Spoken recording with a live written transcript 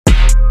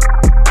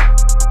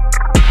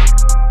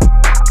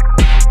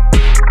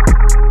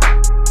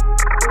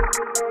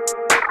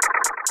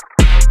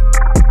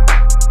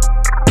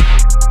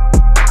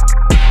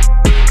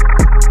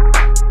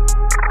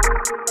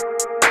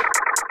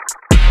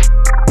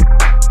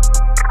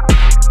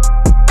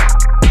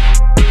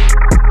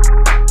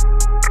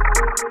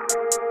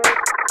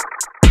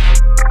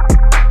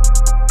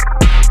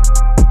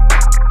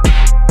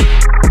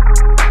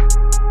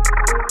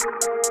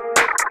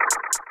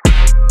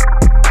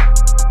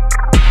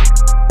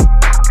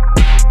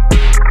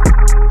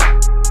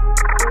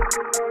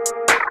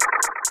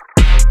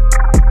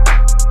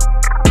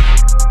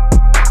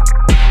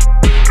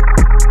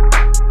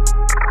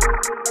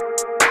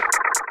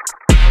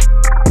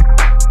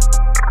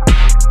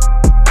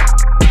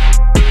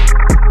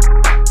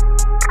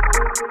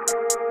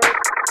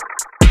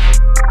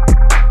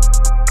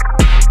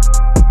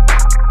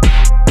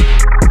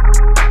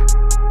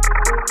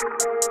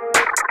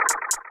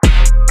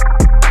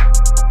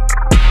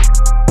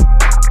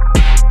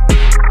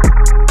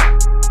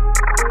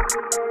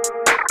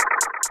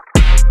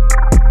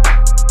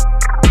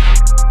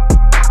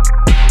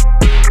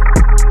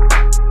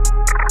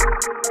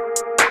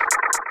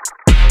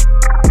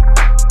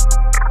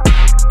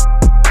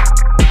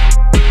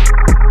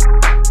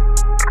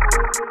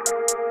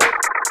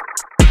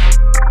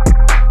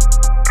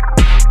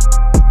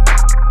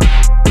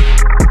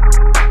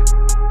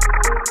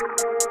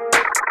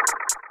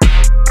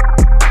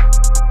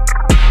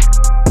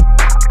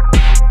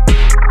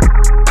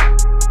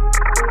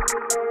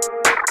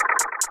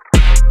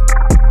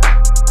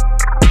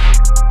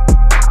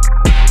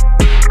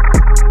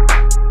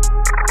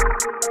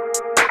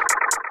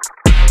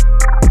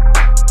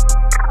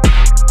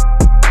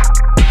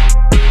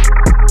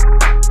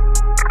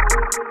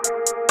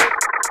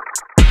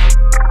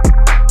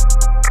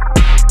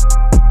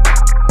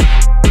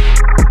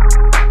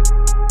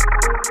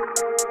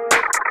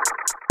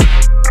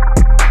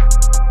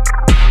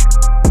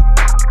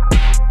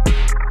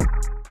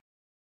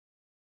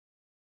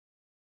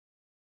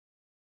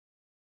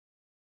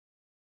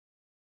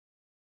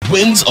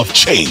winds of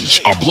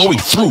change are blowing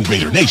through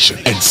Raider Nation,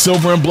 and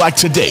Silver and Black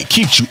Today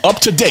keeps you up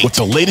to date with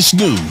the latest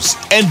news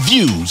and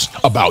views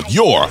about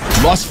your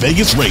Las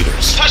Vegas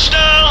Raiders.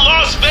 Touchdown,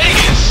 Las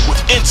Vegas!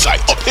 With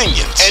insight,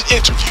 opinions, and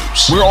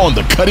interviews, we're on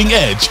the cutting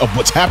edge of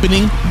what's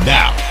happening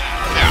now.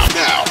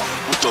 Now,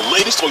 with the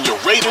latest on your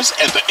Raiders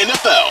and the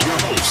NFL, your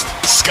host,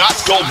 Scott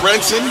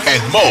Goldbranson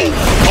and Mo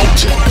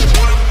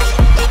Moton.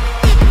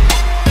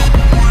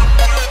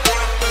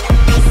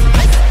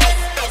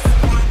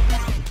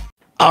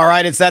 All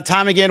right, it's that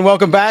time again.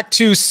 Welcome back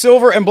to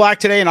Silver and Black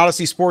Today, an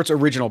Odyssey Sports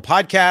original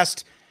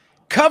podcast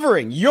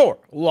covering your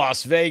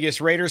Las Vegas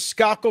Raiders.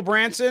 Scott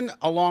Goldbranson,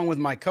 along with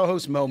my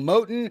co-host Mo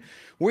Moton.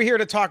 We're here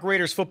to talk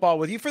Raiders football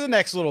with you for the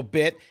next little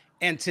bit.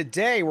 And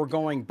today we're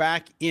going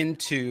back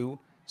into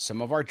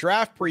some of our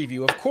draft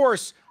preview. Of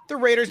course, the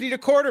Raiders need a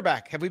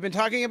quarterback. Have we been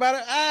talking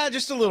about it?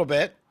 Just a little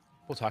bit.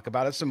 We'll talk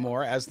about it some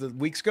more as the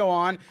weeks go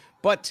on.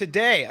 But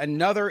today,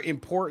 another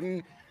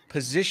important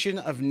position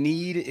of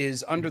need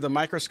is under the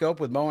microscope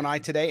with Mo and I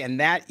today, and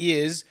that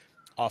is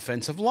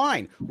offensive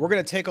line. We're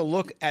going to take a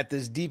look at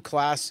this deep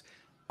class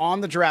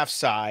on the draft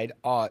side,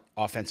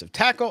 offensive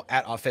tackle,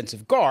 at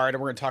offensive guard,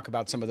 and we're going to talk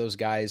about some of those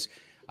guys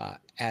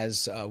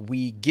as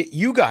we get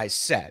you guys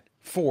set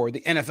for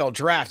the NFL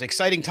draft.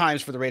 Exciting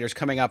times for the Raiders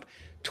coming up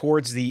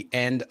towards the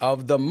end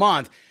of the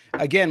month.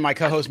 Again, my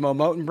co-host Mo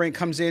Moton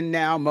comes in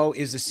now. Mo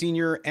is the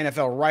senior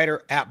NFL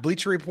writer at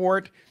Bleacher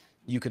Report.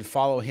 You can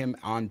follow him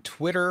on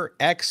Twitter,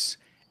 X,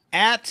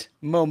 at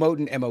Mo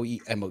Moton,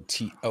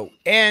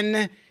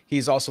 M-O-E-M-O-T-O-N.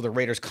 He's also the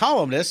Raiders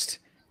columnist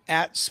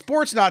at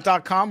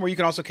sportsnot.com, where you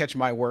can also catch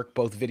my work,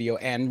 both video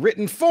and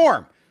written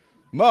form.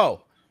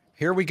 Mo,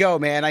 here we go,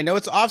 man. I know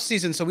it's off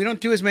season, so we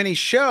don't do as many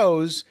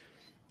shows,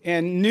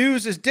 and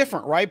news is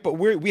different, right? But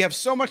we have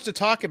so much to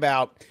talk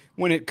about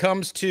when it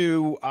comes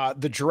to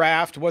the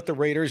draft, what the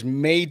Raiders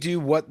may do,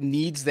 what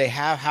needs they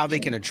have, how they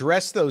can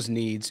address those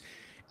needs.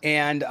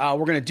 And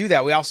we're going to do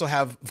that. We also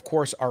have, of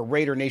course, our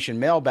Raider Nation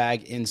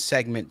mailbag in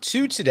segment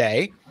 2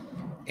 today.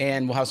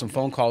 And we'll have some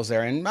phone calls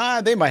there. And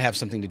they might have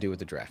something to do with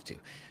the draft, too.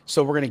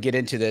 So we're going to get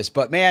into this.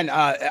 But, man,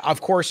 of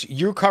course,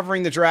 you're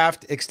covering the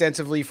draft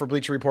extensively for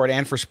Bleacher Report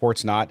and for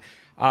Sportsnot.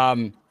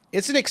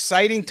 It's an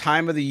exciting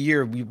time of the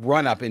year. We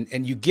run up,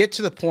 and you get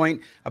to the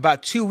point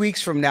about 2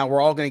 weeks from now, we're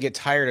all going to get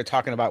tired of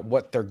talking about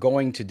what they're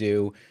going to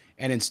do.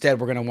 And instead,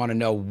 we're going to want to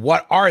know,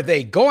 what are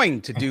they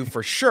going to do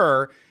for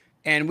sure?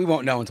 And we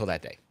won't know until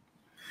that day.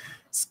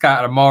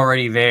 Scott, I'm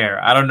already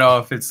there. I don't know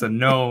if it's a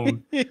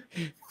known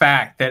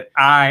fact that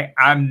I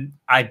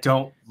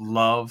don't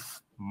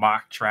love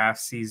mock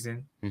draft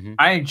season. Mm-hmm.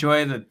 I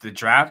enjoy the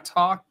draft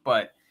talk,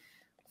 but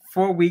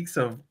 4 weeks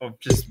of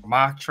just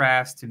mock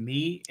drafts to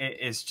me,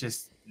 it's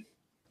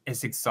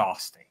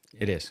exhausting.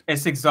 It is.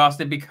 It's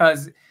exhausting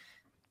because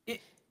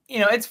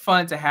it's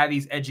fun to have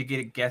these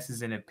educated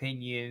guesses and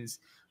opinions,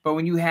 but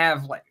when you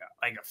have like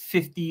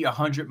 50,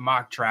 100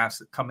 mock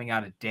drafts coming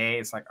out a day,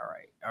 it's like, all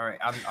right,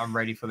 I'm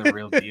ready for the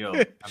real deal.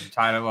 I'm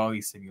tired of all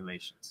these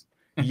simulations.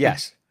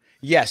 Yes.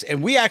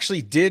 And we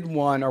actually did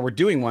one, or we're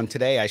doing one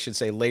today, I should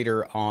say,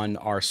 later on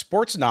our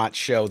Sports Not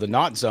show, the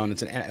Not Zone.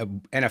 It's an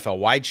NFL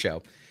wide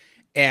show.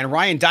 And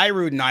Ryan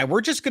Dyrud and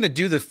we're just going to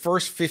do the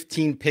first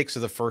 15 picks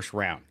of the first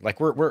round. Like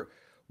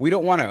we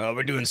don't want to,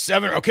 we're doing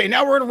 7. Okay,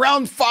 now we're in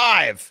round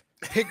 5.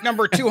 Pick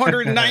number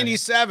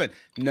 297.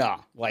 No,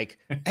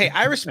 hey,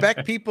 I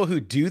respect people who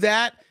do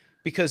that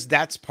because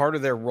that's part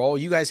of their role.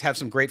 You guys have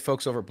some great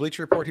folks over at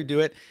Bleacher Report who do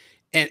it,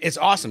 and it's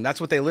awesome. That's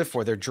what they live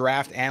for. They're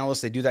draft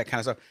analysts. They do that kind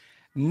of stuff.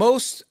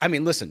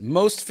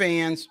 Most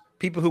fans,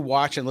 people who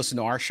watch and listen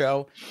to our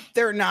show,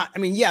 they're not,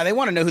 they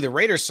want to know who the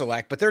Raiders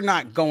select, but they're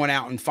not going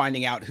out and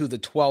finding out who the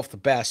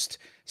 12th best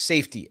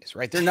safety is,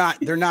 right? They're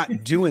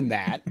not doing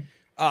that.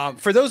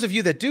 For those of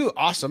you that do,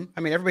 awesome.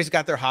 Everybody's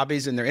got their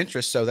hobbies and their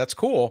interests, so that's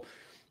cool.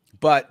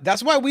 But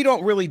that's why we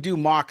don't really do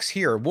mocks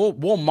here.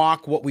 We'll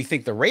mock what we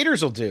think the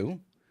Raiders will do,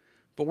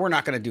 but we're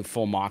not going to do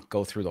full mock,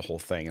 go through the whole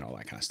thing and all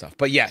that kind of stuff.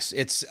 But yes,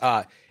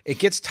 it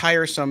gets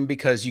tiresome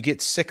because you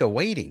get sick of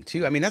waiting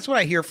too. That's what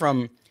I hear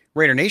from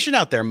Raider Nation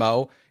out there,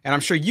 Mo, and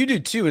I'm sure you do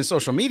too in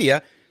social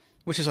media,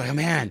 which is like, oh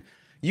man,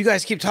 you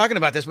guys keep talking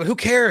about this, but who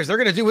cares? They're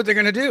going to do what they're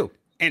going to do.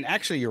 And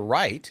actually, you're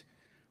right.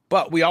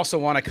 But we also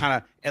want to kind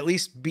of at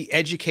least be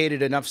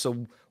educated enough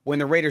so when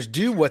the Raiders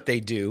do what they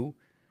do,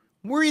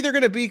 we're either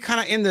going to be kind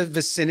of in the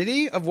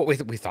vicinity of what we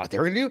thought they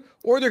were going to do,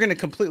 or they're going to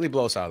completely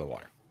blow us out of the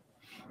water.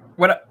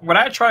 What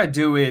I try to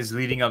do is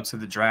leading up to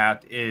the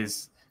draft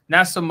is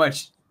not so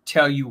much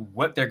tell you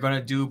what they're going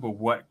to do, but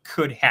what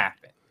could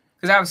happen.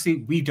 Because obviously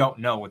we don't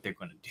know what they're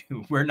going to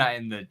do. We're not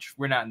in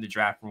the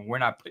draft room. We're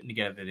not putting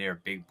together their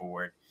big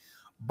board.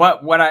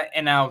 But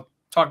I'll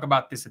talk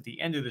about this at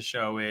the end of the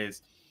show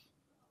is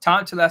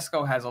Tom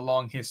Telesco has a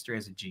long history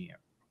as a GM.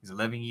 He's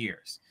 11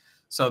 years.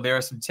 So there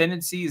are some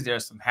tendencies, there are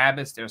some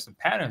habits, there are some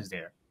patterns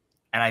there.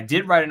 And I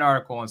did write an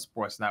article on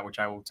Sportsnet, which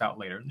I will tout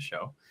later in the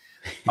show,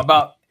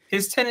 about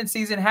his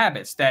tendencies and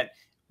habits that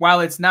while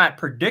it's not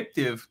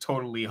predictive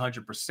totally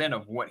 100%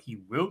 of what he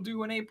will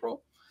do in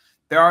April,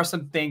 there are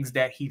some things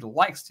that he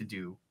likes to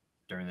do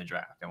during the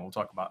draft. And I'll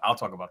talk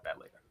about that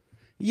later.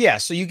 Yeah,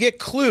 so you get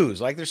clues,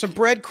 like there's some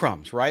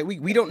breadcrumbs, right?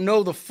 We don't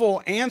know the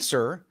full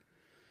answer.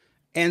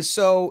 And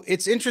so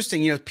it's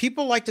interesting,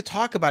 people like to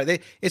talk about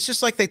it. It's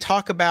just like they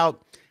talk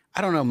about,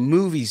 I don't know,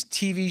 movies,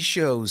 TV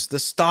shows, the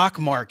stock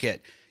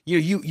market.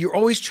 You're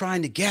always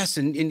trying to guess,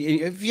 and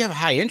if you have a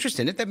high interest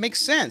in it, that makes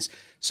sense.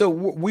 So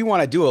we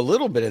want to do a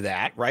little bit of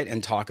that, right,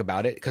 and talk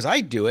about it because I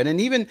do it. And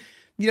even,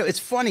 it's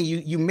funny,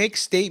 you make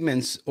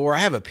statements, or I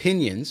have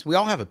opinions. We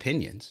all have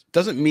opinions.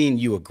 Doesn't mean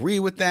you agree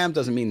with them.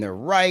 Doesn't mean they're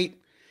right.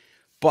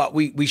 But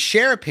we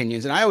share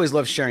opinions, and I always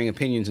love sharing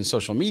opinions in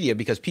social media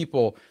because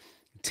people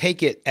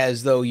take it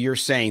as though you're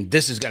saying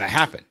this is going to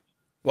happen.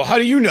 Well, how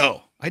do you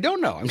know? I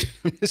don't know. I'm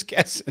just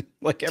guessing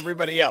like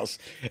everybody else.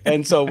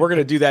 And so we're going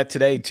to do that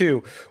today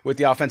too with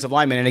the offensive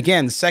lineman. And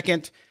again, the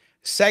second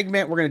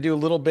segment, we're going to do a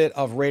little bit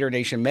of Raider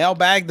Nation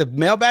mailbag. The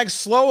mailbag's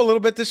slow a little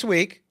bit this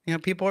week.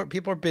 People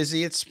are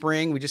busy. It's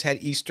spring. We just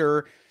had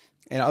Easter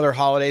and other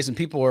holidays, and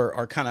people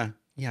are kind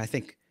of, I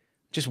think,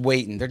 just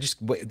waiting. They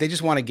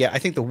just want to get, I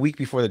think, the week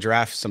before the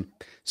draft,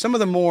 some of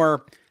the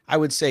more, I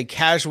would say,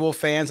 casual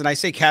fans, and I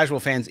say casual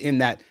fans in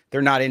that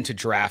they're not into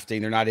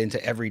drafting, they're not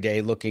into every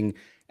day looking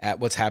at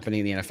what's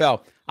happening in the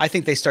NFL. I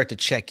think they start to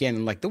check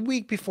in like the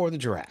week before the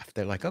draft.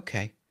 They're like,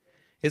 okay,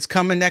 it's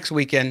coming next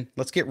weekend.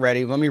 Let's get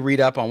ready. Let me read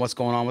up on what's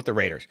going on with the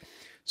Raiders.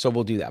 So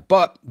we'll do that.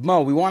 But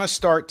Mo, we want to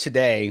start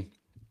today.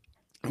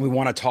 We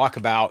want to talk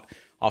about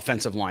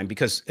offensive line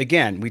because,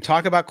 again, we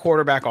talk about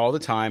quarterback all the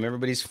time.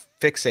 Everybody's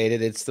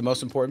fixated. It's the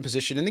most important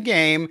position in the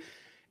game.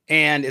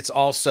 And it's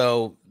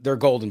also their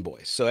golden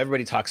boys. So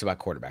everybody talks about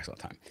quarterbacks all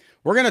the time.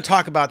 We're going to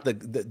talk about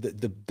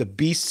the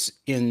beasts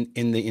in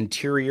the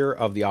interior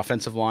of the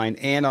offensive line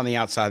and on the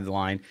outside of the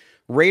line.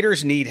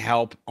 Raiders need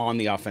help on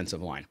the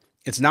offensive line.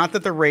 It's not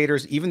that the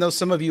Raiders, even though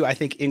some of you, I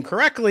think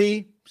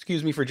incorrectly,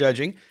 excuse me for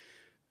judging,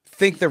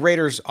 think the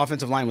Raiders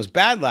offensive line was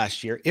bad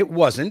last year. It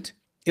wasn't.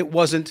 It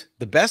wasn't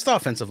the best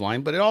offensive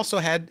line, but it also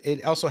had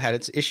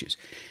its issues.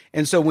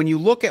 And so when you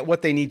look at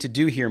what they need to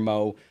do here,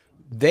 Mo,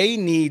 they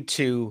need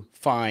to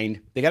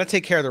they got to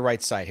take care of the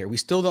right side here. We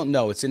still don't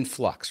know. It's in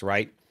flux,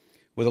 right?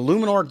 With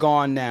Olumuyiwa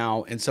gone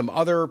now and some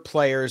other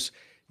players,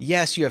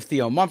 yes, you have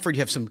Theo Mumford.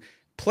 You have some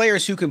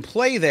players who can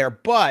play there,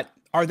 but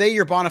are they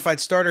your bona fide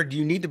starter? Do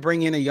you need to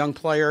bring in a young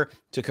player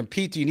to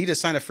compete? Do you need to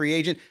sign a free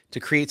agent to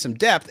create some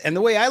depth? And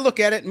the way I look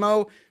at it,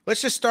 Mo,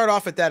 let's just start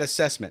off at that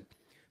assessment.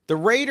 The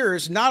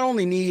Raiders not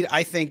only need,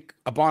 I think,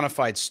 a bona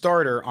fide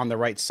starter on the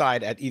right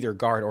side at either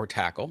guard or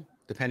tackle,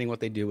 depending what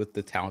they do with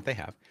the talent they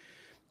have,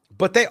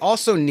 but they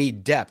also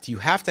need depth. You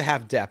have to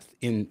have depth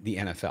in the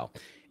NFL.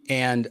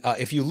 And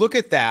if you look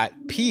at that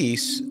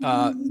piece,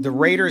 the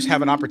Raiders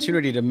have an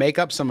opportunity to make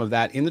up some of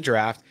that in the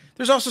draft.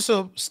 There's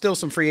also still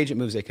some free agent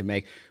moves they can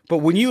make. But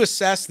when you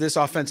assess this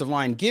offensive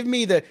line, give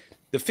me the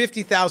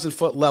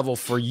 50,000-foot level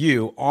for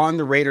you on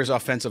the Raiders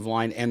offensive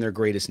line and their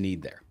greatest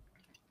need there.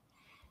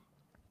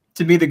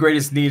 To me, the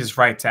greatest need is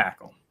right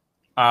tackle.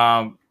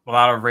 A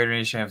lot of Raider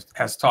Nation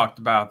has talked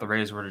about the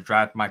Raiders were to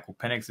draft Michael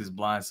Penix. His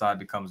blind side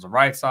becomes the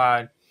right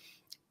side.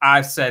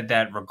 I've said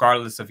that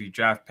regardless if you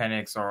draft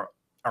Penix or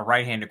a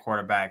right-handed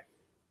quarterback,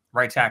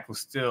 right tackle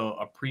is still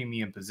a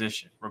premium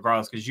position,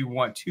 regardless, because you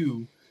want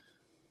two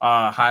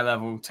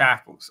high-level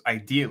tackles,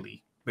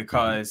 ideally,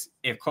 because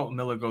if Colton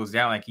Miller goes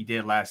down like he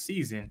did last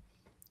season,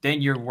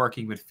 then you're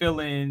working with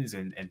fill-ins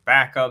and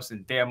backups,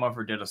 and Dale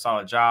Mumford did a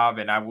solid job.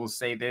 And I will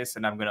say this,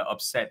 and I'm going to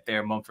upset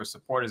Dale Mumford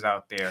supporters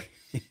out there.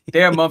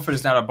 Dale Mumford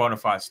is not a bona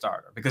fide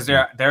starter because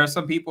there are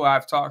some people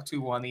I've talked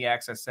to on the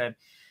X that said,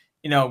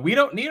 we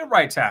don't need a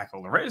right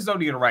tackle. The Raiders don't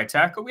need a right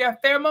tackle. We have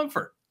Dale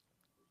Mumford.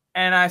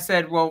 And I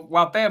said, well,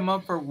 while Dale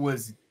Mumford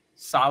was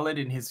solid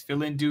in his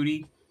fill-in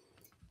duty,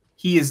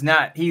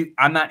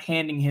 I'm not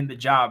handing him the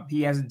job.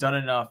 He hasn't done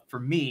enough for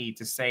me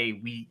to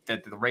say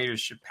that the Raiders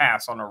should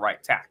pass on a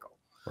right tackle.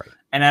 Right.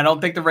 And I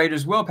don't think the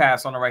Raiders will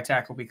pass on the right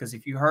tackle because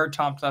if you heard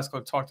Tom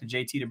Telesco talk to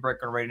JT DeBrick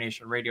on Raider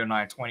Nation Radio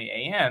 920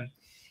 AM,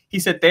 he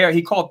said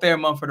he called Thayer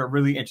Mumford a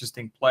really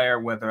interesting player,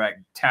 whether at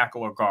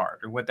tackle or guard.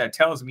 And what that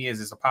tells me is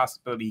there's a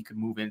possibility he could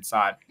move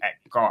inside at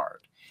guard.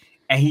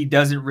 And he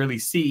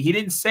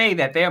didn't say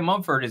that Thayer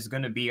Mumford is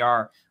going to be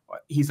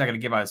he's not going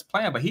to give out his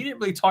plan, but he didn't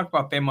really talk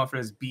about Thayer Mumford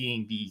as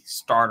being the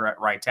starter at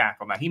right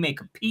tackle. Now, he may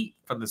compete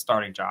for the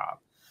starting job.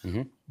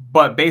 Mm-hmm.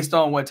 But based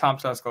on what Tom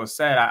Telesco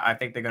said, I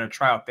think they're going to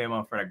try out Thayer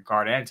Mumford at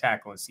guard and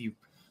tackle and see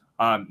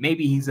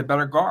maybe he's a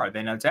better guard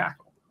than a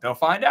tackle. They'll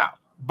find out.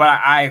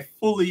 But I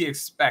fully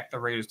expect the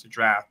Raiders to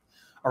draft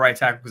a right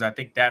tackle because I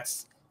think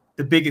that's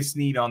the biggest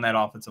need on that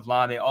offensive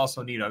line. They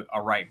also need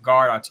a right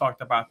guard. I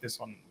talked about this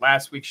on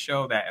last week's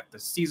show that if the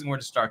season were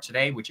to start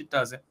today, which it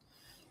doesn't,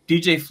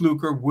 DJ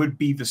Fluker would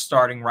be the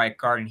starting right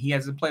guard, and he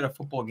hasn't played a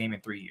football game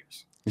in 3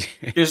 years.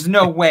 There's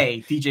no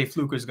way DJ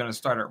Fluker is going to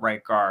start at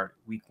right guard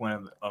week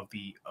one of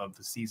the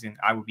season.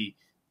 I would be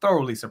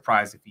thoroughly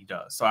surprised if he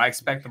does. So I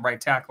expect a new right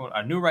tackle, and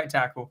a new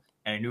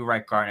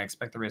right guard. And I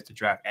expect the Raiders to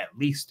draft at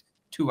least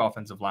 2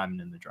 offensive linemen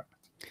in the draft.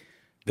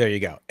 There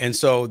you go. And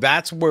so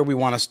that's where we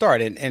want to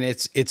start. And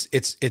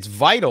it's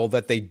vital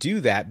that they do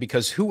that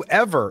because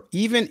whoever,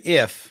 even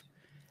if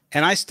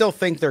And I still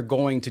think they're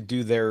going to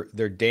do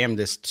their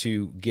damnedest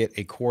to get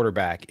a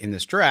quarterback in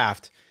this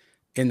draft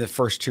in the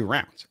first 2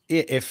 rounds.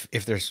 If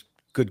there's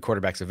good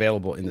quarterbacks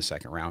available in the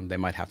second round, they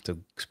might have to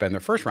spend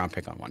their first round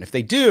pick on one. If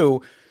they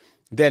do,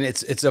 then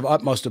it's of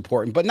utmost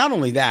important. But not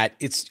only that,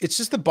 it's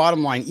just the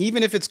bottom line.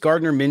 Even if it's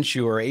Gardner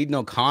Minshew or Aiden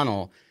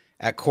O'Connell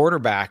at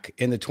quarterback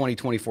in the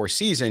 2024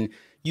 season,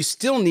 you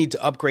still need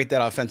to upgrade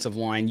that offensive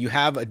line. You're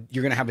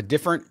going to have a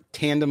different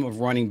tandem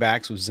of running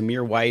backs with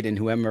Zamir White and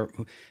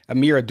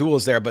Amir Abdul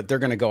is there, but they're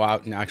going to go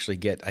out and actually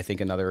get, I think,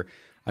 another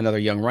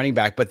young running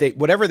back. But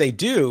whatever they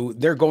do,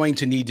 they're going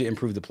to need to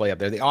improve the play up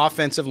there. The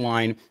offensive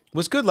line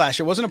was good last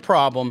year. It wasn't a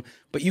problem,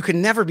 but you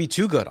can never be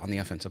too good on the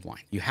offensive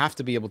line. You have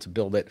to be able to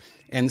build it.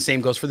 And the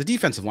same goes for the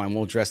defensive line.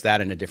 We'll address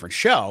that in a different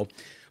show.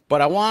 But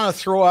I want to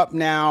throw up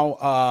now.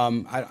 I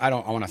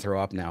want to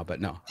throw up now,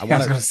 but no. I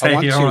want to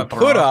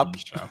put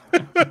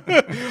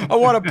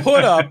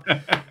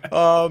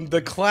up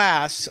the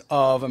class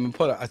of. I'm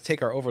going to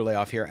take our overlay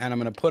off here, and I'm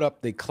going to put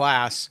up the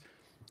class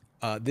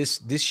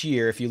this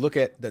year. If you look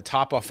at the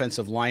top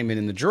offensive linemen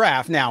in the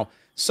draft, now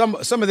some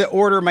of the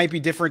order might be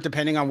different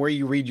depending on where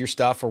you read your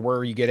stuff or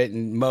where you get it.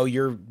 And Mo,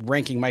 your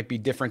ranking might be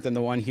different than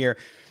the one here.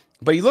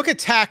 But you look at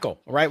tackle,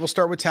 all right? We'll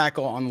start with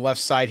tackle on the left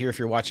side here if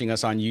you're watching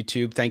us on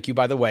YouTube. Thank you,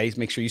 by the way.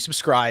 Make sure you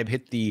subscribe,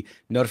 hit the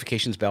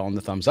notifications bell and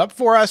the thumbs up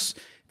for us.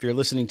 If you're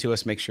listening to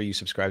us, make sure you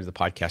subscribe to the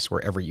podcast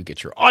wherever you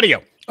get your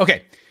audio.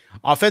 Okay,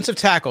 offensive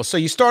tackle. So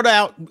you start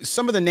out,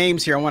 some of the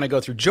names here I want to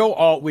go through. Joe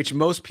Alt, which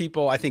most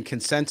people, I think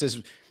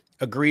consensus,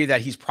 agree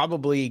that he's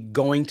probably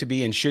going to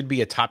be and should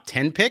be a top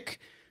 10 pick.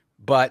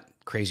 But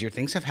crazier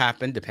things have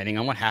happened depending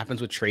on what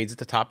happens with trades at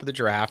the top of the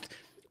draft.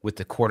 With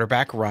the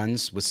quarterback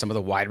runs, with some of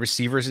the wide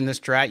receivers in this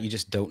draft, you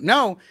just don't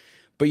know.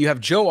 But you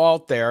have Joe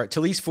Alt there,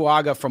 Taliese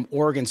Fuaga from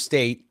Oregon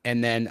State,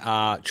 and then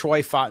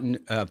Troy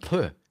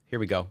Fautanu. Here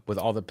we go, with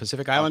all the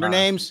Pacific Islander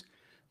names.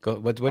 Go.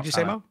 What'd you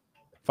say, Mo?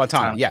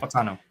 Fautanu. Yeah.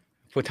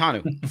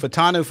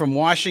 Fautanu from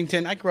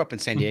Washington. I grew up in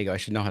San Diego. I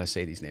should know how to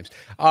say these names.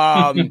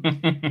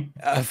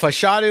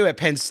 Fashanu at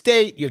Penn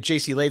State. You have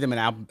J.C. Latham in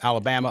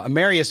Alabama.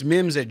 Amarius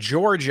Mims at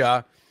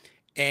Georgia.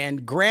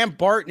 And Graham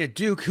Barton at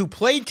Duke, who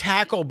played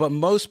tackle, but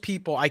most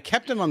people, I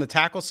kept him on the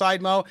tackle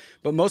side, Mo,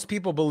 but most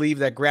people believe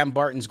that Graham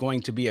Barton's going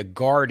to be a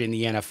guard in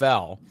the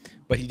NFL,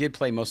 but he did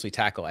play mostly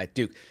tackle at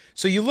Duke.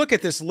 So you look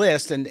at this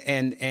list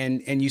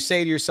and you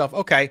say to yourself,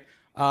 okay,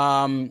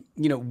 when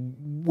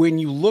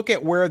you look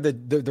at where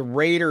the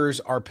Raiders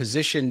are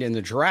positioned in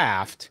the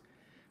draft,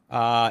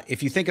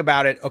 if you think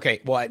about it, okay,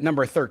 well, at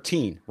number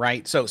 13,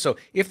 right? So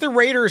if the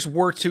Raiders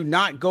were to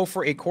not go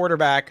for a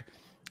quarterback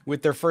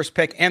with their first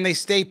pick and they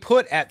stay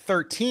put at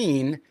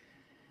 13,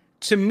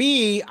 to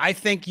me, I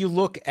think you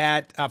look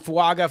at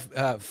Fuaga.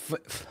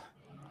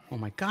 Oh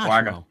my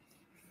gosh.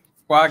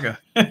 Fuaga.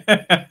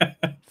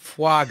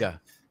 Fuaga.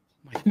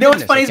 No,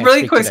 it's funny. It's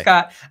really quick, today.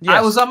 Scott. Yes.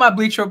 I was on my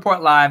Bleacher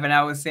Report Live and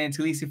I was saying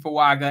Taliese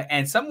Fuaga,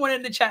 and someone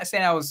in the chat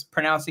saying I was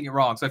pronouncing it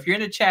wrong. So if you're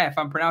in the chat, if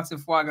I'm pronouncing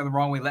Fuaga the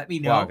wrong way, let me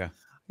know.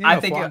 I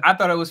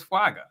thought it was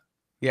Fuaga.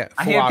 Yeah,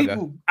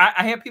 Fuaga.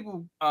 I hear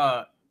people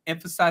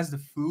emphasize the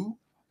foo.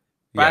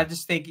 But I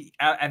just think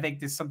I think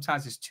there's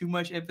sometimes too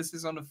much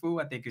emphasis on the foo.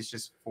 I think it's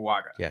just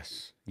Fuaga.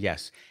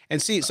 Yes.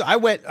 And see, so I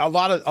went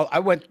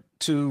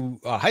to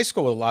high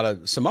school with a lot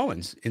of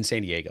Samoans in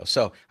San Diego,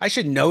 so I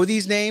should know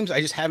these names.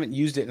 I just haven't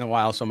used it in a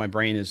while, so my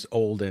brain is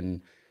old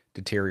and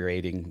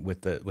deteriorating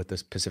with the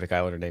Pacific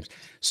Islander names.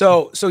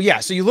 So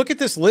you look at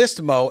this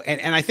list, Mo,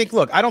 and I think,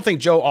 look, I don't think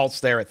Joe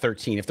Alt's there at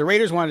 13. If the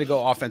Raiders wanted to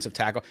go offensive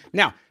tackle,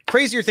 now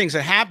crazier things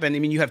that happen. I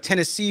mean, you have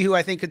Tennessee, who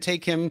I think could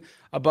take him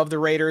above the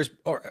Raiders,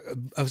 or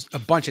a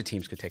bunch of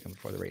teams could take him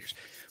before the Raiders.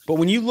 But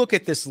when you look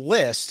at this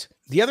list,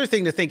 the other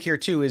thing to think here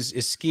too is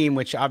scheme,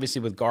 which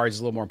obviously with guards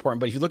is a little more important.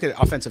 But if you look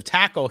at offensive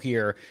tackle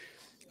here,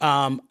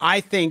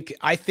 I think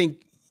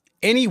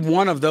any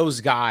one of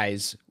those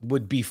guys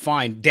would be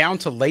fine, down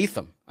to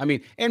Latham. I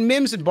mean, and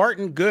Mims and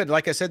Barton, good.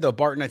 Like I said, though,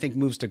 Barton, I think,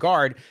 moves to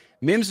guard.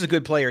 Mims is a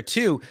good player,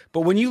 too.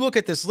 But when you look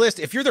at this list,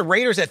 if you're the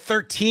Raiders at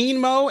 13,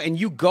 Mo, and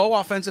you go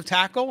offensive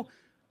tackle,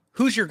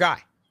 who's your guy?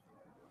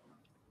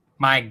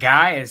 My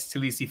guy is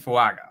Taliese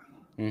Fuaga.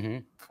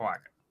 Fuaga.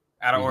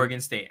 Out of Oregon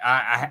State.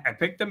 I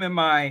picked him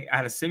I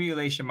had a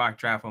simulation mock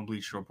draft on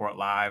Bleacher Report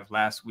Live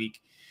last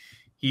week.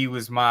 He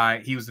was the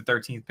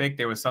 13th pick.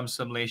 There were some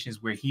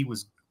simulations where he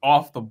was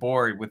off the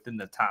board within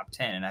the top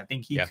 10. And I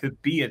think he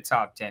could be a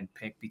top 10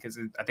 pick, because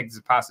I think there's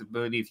a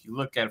possibility, if you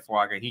look at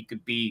Fuaga, he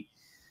could be,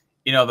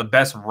 the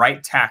best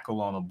right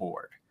tackle on the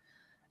board.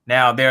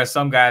 Now, there are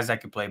some guys that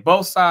can play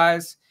both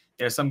sides.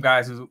 There are some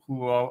guys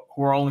who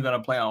are only going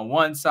to play on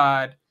one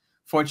side.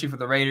 Fortunately for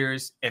the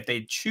Raiders, if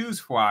they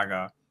choose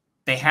Fuaga,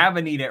 they have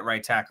a need at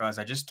right tackle, as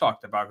I just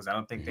talked about, because I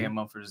don't think Dan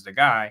Mumford is the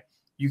guy.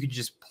 You could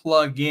just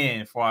plug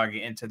in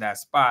Fuaga into that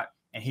spot,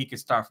 and he could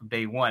start from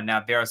day one.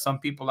 Now, there are some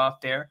people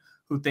out there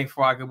who think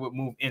Fuaga would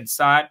move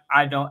inside.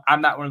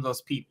 I'm not one of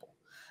those people.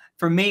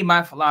 For me,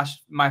 my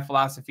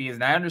philosophy is,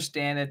 and I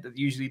understand that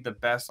usually the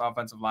best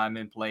offensive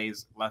lineman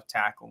plays left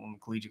tackle on the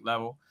collegiate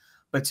level.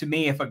 But to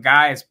me, if a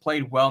guy has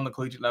played well in the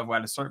collegiate level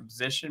at a certain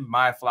position,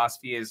 my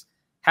philosophy is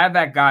have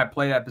that guy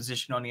play that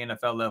position on the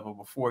NFL level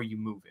before you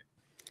move it.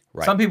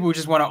 Right. Some people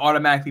just want to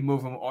automatically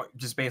move him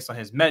just based on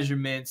his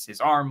measurements,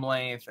 his arm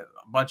length,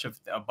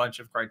 a bunch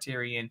of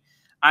criterion.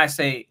 I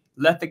say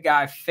let the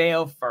guy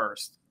fail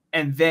first,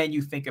 and then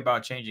you think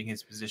about changing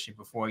his position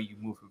before you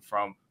move him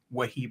from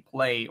what he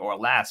played or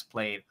last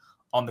played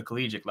on the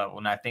collegiate level.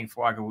 And I think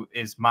Fuaga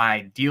is my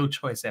ideal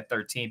choice at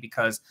 13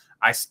 because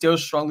I still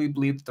strongly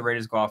believe that the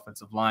Raiders go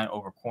offensive line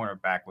over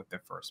cornerback with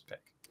their first pick.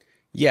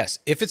 Yes,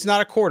 if it's not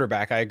a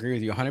quarterback, I agree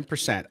with you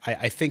 100%.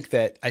 I think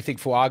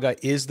Fuaga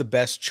is the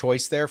best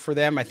choice there for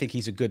them. I think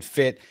he's a good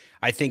fit.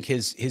 I think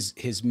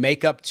his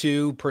makeup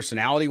too,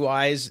 personality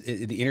wise,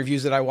 the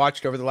interviews that I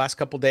watched over the last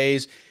couple of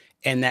days,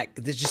 and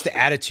just the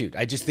attitude,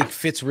 I just think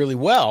fits really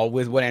well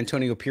with what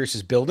Antonio Pierce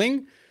is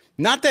building.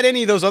 Not that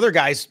any of those other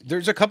guys,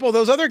 there's a couple of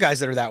those other guys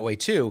that are that way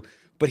too,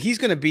 but he's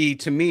going to be,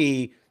 to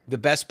me, the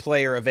best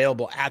player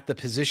available at the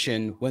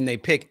position when they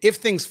pick. If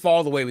things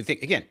fall the way we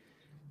think, again,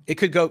 he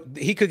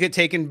could get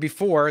taken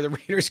before the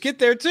Raiders get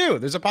there too.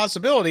 There's a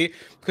possibility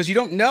because you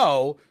don't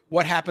know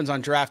what happens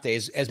on draft day.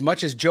 As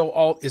much as Joe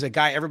Alt is a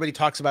guy everybody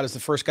talks about as the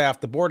first guy off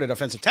the board at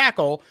offensive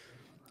tackle,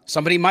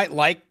 somebody might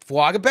like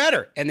Fuaga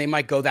better and they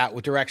might go that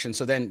direction.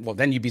 So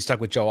then you'd be stuck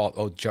with Joe Alt.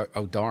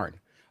 Oh darn.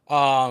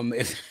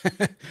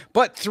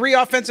 But 3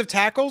 offensive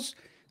tackles,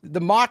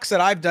 the mocks that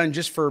I've done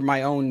just for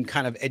my own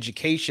kind of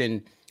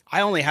education,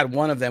 I only had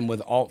one of them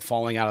with Alt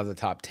falling out of the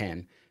top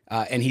 10,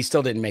 and he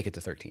still didn't make it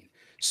to 13.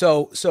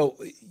 So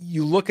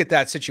you look at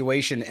that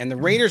situation, and the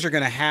Raiders are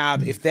going to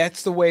have, if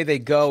that's the way they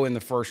go in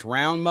the first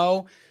round,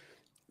 Mo,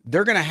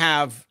 they're going to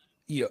have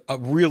a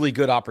really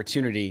good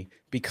opportunity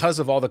because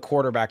of all the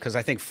quarterback. Because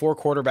I think 4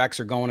 quarterbacks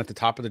are going at the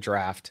top of the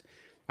draft.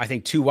 I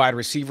think 2 wide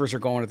receivers are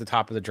going at the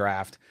top of the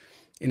draft.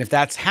 And if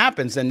that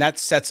happens, then that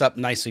sets up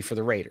nicely for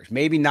the Raiders.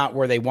 Maybe not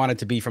where they wanted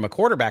to be from a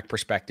quarterback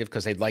perspective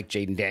because they'd like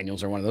Jaden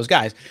Daniels or one of those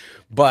guys.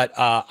 But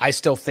I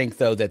still think,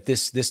 though, that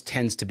this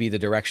tends to be the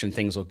direction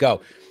things will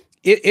go.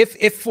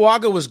 If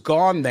Fuaga was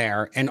gone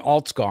there and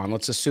Alt's gone,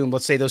 let's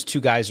say those 2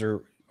 guys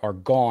are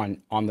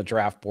gone on the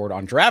draft board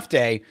on draft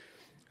day,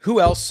 who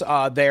else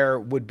there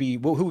would be?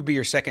 Who would be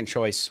your second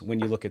choice when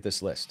you look at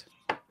this list?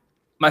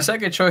 My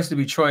second choice would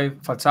be Troy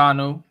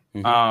Fautanu.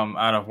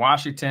 Out of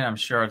Washington. I'm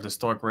sure the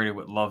Stork Raider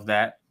would love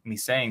me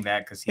saying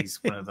that because he's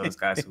one of those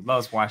guys who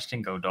loves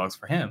Washington. Go Dogs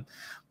for him.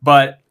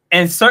 But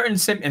in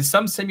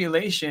some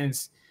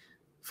simulations,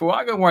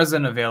 Fuaga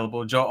wasn't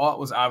available. Joe Alt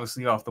was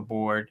obviously off the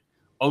board.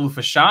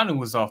 Fashanu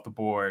was off the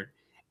board.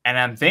 And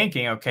I'm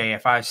thinking, okay,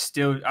 if I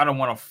don't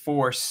want to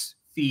force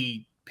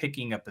feed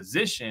picking a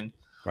position.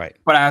 Right.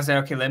 But I said,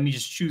 okay, let me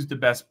just choose the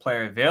best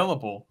player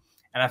available.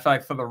 And I feel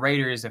like for the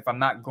Raiders, if I'm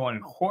not going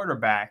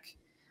quarterback,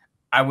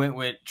 I went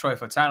with Troy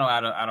Fautanu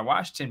out of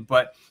Washington,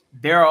 but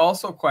there are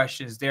also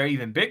questions. There are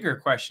even bigger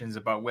questions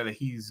about whether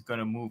he's going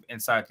to move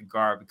inside the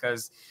guard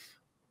because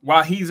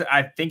while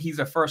I think he's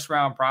a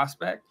first-round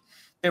prospect,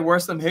 there were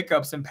some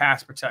hiccups in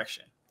pass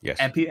protection. Yes,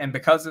 and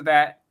because of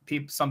that,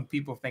 some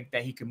people think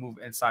that he can move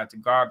inside the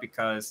guard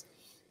because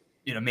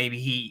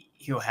maybe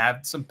he'll have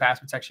some pass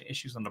protection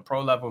issues on the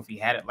pro level if he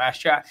had it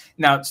last year.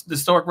 Now, the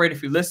Stork Raider,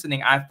 if you're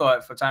listening, I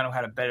thought Fautanu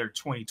had a better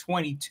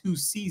 2022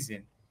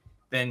 season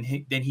than he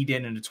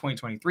did in the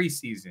 2023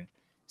 season,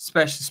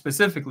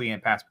 specifically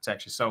in pass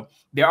protection. So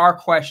there are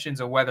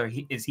questions of whether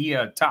is he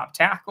a top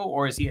tackle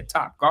or is he a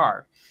top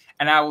guard?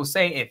 And I will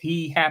say if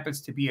he happens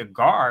to be a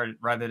guard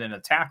rather than a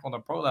tackle on the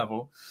pro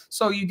level,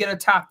 so you get a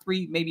top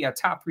 3, maybe a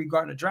top 3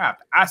 guard in the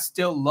draft. I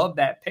still love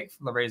that pick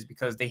for the Raiders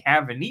because they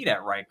have a need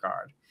at right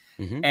guard.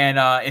 And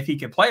if he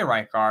can play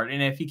right guard,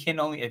 and if he can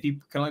only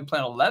play on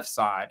the left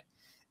side,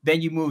 then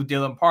you move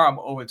Dylan Parham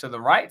over to the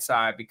right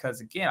side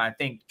because, again, I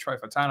think Troy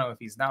Fautanu, if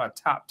he's not a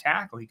top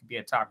tackle, he could be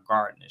a top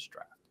guard in this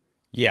draft.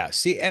 Yeah,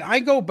 see, and I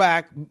go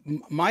back,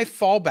 my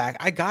fallback,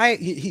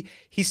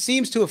 he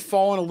seems to have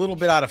fallen a little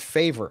bit out of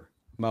favor,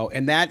 Mo,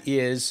 and that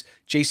is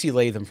J.C.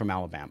 Latham from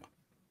Alabama.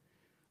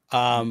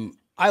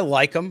 I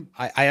like him.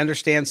 I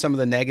understand some of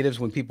the negatives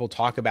when people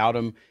talk about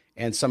him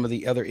and some of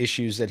the other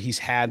issues that he's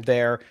had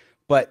there,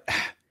 but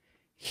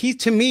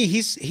to me,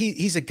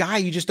 he's a guy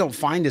you just don't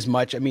find as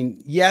much. I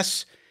mean,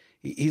 yes,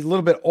 he's a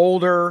little bit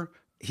older.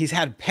 He's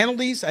had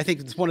penalties. I think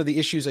it's one of the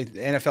issues that the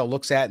NFL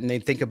looks at, and they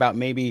think about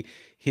maybe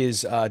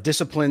his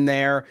discipline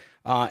there.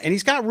 And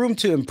he's got room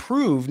to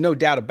improve, no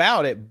doubt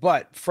about it.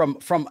 But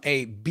from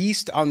a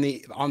beast on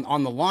the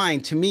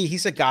line, to me,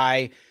 he's a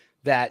guy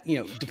that,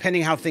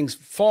 depending how things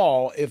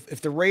fall,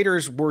 if the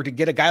Raiders were to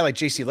get a guy like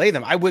J.C.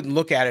 Latham, I wouldn't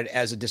look at it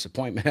as a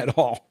disappointment at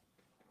all.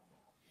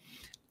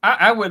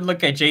 I would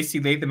look at J.C.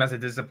 Latham as a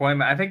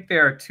disappointment. I think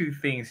there are 2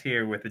 things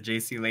here with the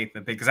J.C.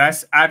 Latham because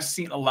I've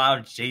seen a lot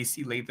of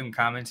J.C. Latham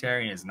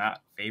commentary and it's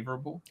not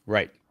favorable.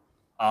 Right.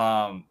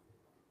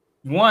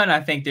 One, I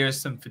think there's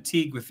some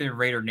fatigue within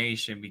Raider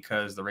Nation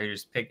because the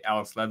Raiders picked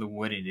Alex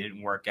Leatherwood and it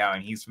didn't work out,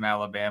 and he's from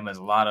Alabama. There's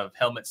a lot of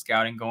helmet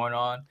scouting going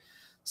on.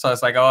 So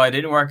it's like, oh, it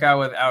didn't work out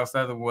with Alex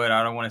Leatherwood.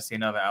 I don't want to see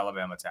another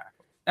Alabama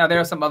tackle. Now,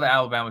 there are some other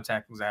Alabama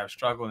tackles that have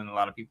struggled, and a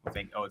lot of people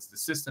think, oh, it's the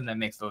system that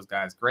makes those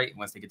guys great.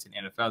 Once they get to the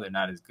NFL, they're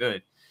not as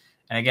good.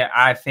 And again,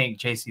 I think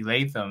J.C.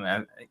 Latham,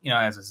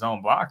 as a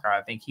zone blocker,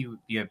 I think he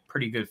would be a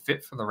pretty good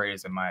fit for the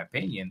Raiders, in my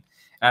opinion.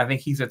 And I think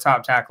he's a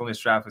top tackle in this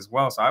draft as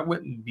well. So I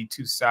wouldn't be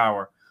too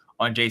sour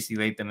on J.C.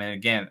 Latham. And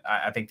again,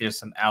 I think there's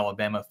some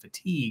Alabama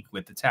fatigue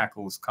with the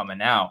tackles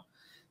coming out,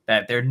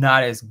 that they're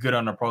not as good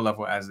on the pro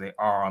level as they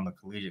are on the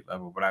collegiate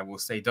level. But I will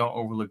say, don't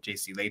overlook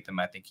J.C. Latham.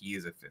 I think he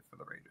is a fit for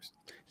the Raiders.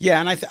 Yeah,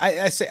 and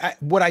I say,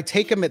 would I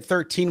take him at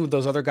 13 with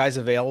those other guys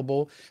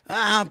available?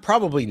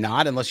 Probably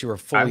not, unless you were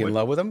fully in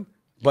love with him.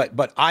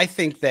 But I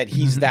think that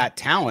he's that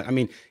talent. I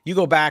mean, you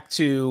go back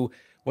to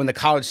when the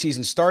college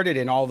season started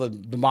and all the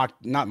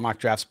not mock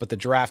drafts, but the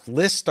draft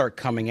lists start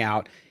coming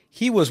out.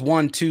 He was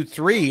 1, 2,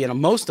 3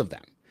 in most of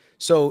them.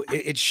 So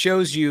it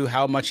shows you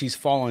how much he's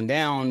fallen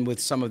down with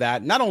some of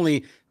that. Not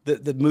only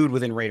the mood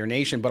within Raider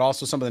Nation, but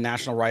also some of the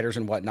national writers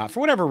and whatnot, for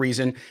whatever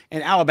reason.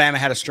 And Alabama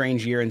had a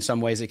strange year in some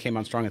ways. It came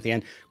on strong at the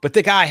end. But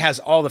the guy has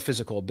all the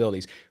physical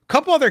abilities. A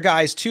couple other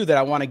guys, too, that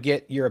I want to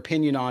get your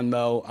opinion on,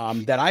 Mo,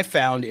 that I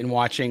found in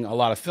watching a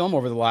lot of film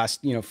over the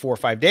last 4 or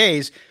 5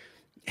 days,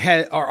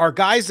 are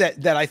guys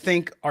that I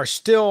think are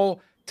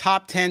still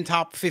top 10,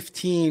 top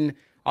 15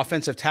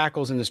 offensive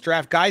tackles in this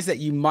draft, guys that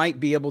you might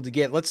be able to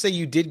get. Let's say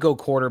you did go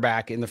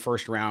quarterback in the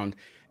first round,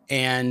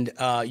 and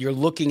you're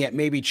looking at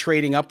maybe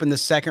trading up in the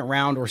second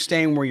round or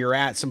staying where you're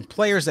at. Some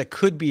players that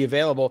could be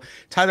available.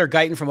 Tyler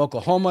Guyton from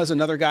Oklahoma is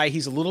another guy.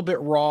 He's a little bit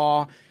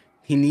raw.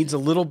 He needs a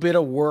little bit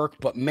of work,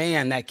 but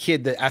man, that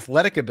kid, the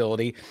athletic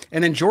ability.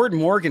 And then Jordan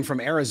Morgan from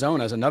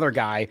Arizona is another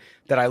guy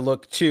that I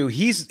look to.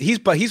 He's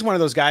one of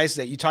those guys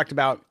that you talked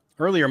about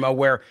earlier, Mo,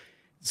 where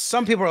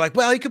some people are like,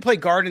 well, he could play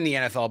guard in the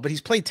NFL, but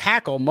he's played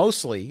tackle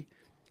mostly.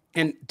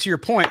 And to your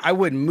point, I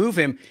wouldn't move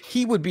him.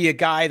 He would be a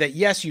guy that,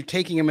 yes, you're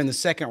taking him in the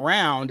second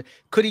round.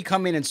 Could he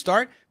come in and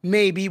start?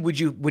 Maybe. Would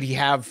he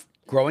have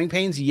growing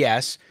pains?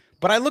 Yes.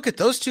 But I look at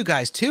those two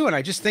guys too, and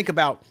I just think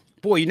about,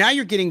 boy, now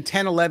you're getting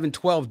 10, 11,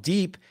 12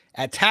 deep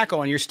at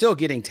tackle, and you're still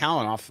getting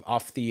talent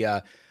off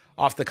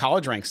the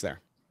college ranks there.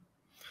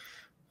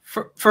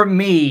 For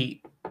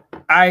me,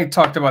 I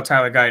talked about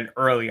Tyler Guyton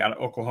early out of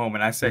Oklahoma,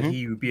 and I said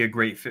he would be a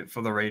great fit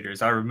for the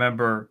Raiders. I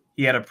remember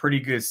he had a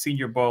pretty good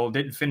Senior Bowl.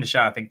 Didn't finish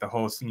out, I think, the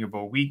whole Senior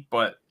Bowl week,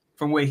 but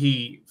from what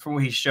he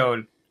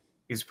showed,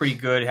 he's pretty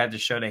good. Had to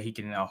show that he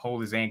can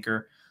hold his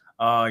anchor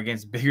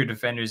against bigger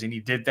defenders, and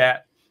he did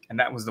that. And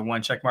that was the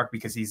one check mark,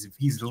 because he's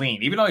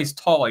lean. Even though he's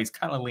tall, he's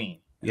kind of lean.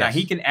 Yes. Now,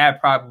 he can add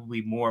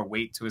probably more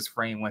weight to his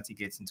frame once he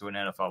gets into an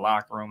NFL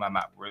locker room. I'm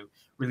not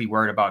really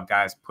worried about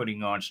guys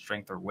putting on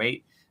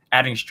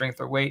adding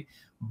strength or weight.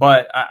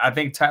 But I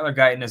think Tyler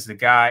Guyton is the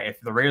guy. If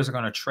the Raiders are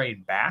going to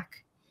trade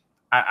back,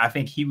 I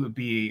think he would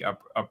be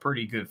a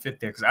pretty good fit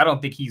there, because I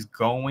don't think he's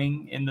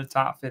going in the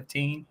top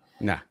 15.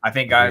 No. I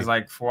think guys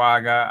like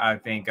Fuaga, I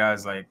think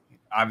guys like,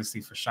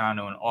 obviously,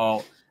 Fashanu and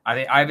all.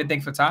 I even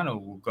think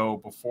Fautanu will go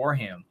before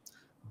him.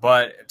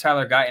 But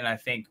Tyler Guyton, I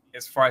think,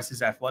 as far as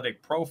his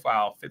athletic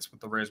profile, fits what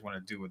the Raiders want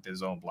to do with their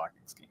zone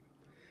blocking scheme.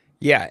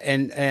 Yeah,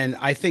 and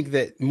I think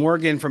that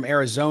Morgan from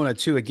Arizona,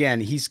 too,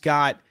 again,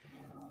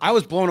 I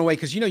was blown away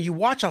because, you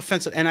watch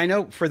offensive, and I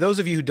know for those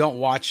of you who don't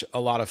watch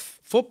a lot of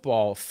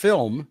football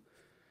film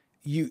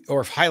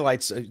or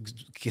highlights,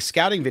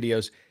 scouting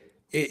videos,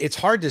 it's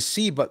hard to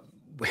see, but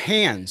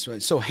hands,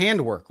 so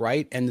handwork,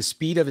 right? And the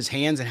speed of his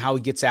hands and how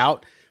he gets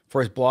out for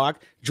his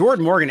block.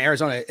 Jordan Morgan,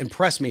 Arizona,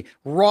 impressed me.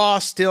 Raw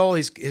still,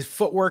 his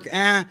footwork,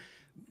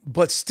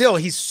 but still,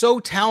 he's so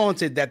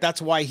talented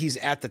that's why he's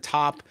at the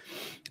top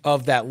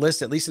of that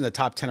list, at least in the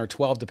top 10 or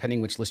 12,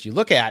 depending which list you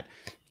look at.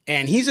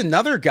 And he's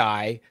another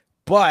guy,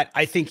 but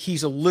I think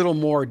he's a little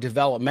more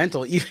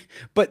developmental.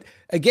 But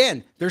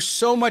again, there's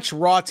so much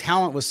raw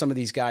talent with some of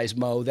these guys,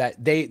 Mo,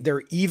 that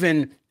they're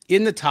even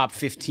in the top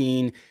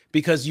 15,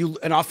 because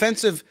an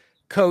offensive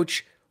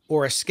coach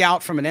or a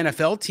scout from an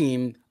NFL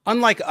team,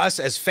 unlike us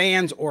as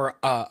fans or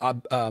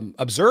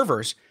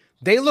observers,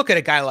 they look at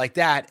a guy like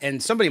that,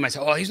 and somebody might say,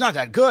 oh, he's not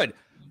that good.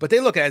 But they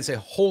look at it and say,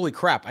 holy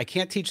crap, I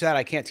can't teach that.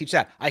 I can't teach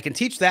that. I can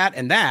teach that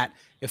and that.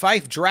 If I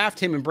draft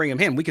him and bring him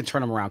in, we can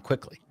turn him around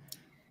quickly.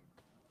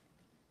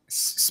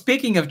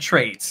 Speaking of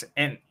traits,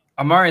 and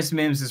Amarius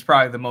Mims is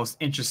probably the most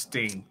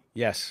interesting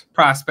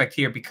prospect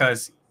here,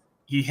 because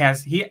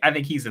I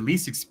think he's the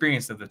least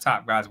experienced of the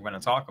top guys we're going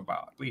to talk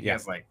about. I believe he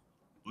has like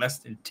less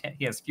than 10.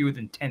 He has fewer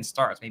than 10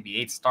 starts, maybe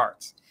 8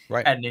 starts.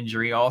 Right. Had an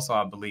injury also,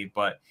 I believe.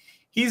 But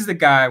he's the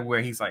guy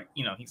where he's like,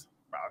 he's,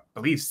 I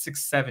believe,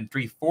 6'7",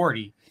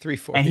 340.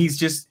 340. And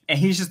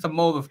he's just a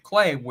mold of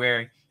clay,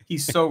 where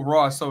he's so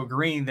raw, so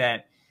green,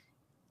 that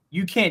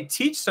you can't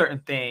teach certain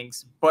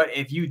things, but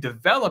if you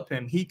develop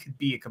him, he could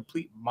be a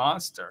complete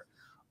monster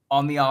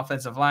on the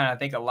offensive line. I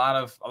think a lot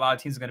of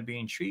teams are going to be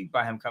intrigued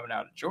by him coming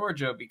out of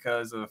Georgia,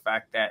 because of the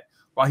fact that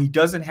while he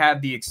doesn't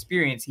have the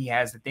experience, he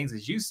has the things,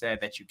 as you said,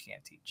 that you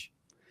can't teach.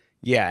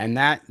 Yeah, and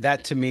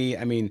that to me,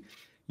 I mean,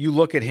 you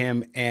look at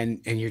him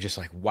and you're just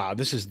like, wow,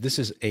 this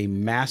is a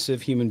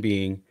massive human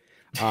being.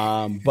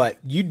 But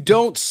you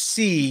don't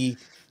see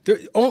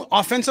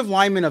offensive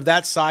linemen of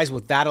that size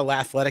with that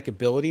athletic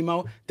ability,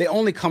 Mo. They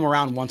only come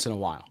around once in a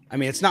while. I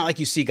mean, it's not like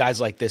you see guys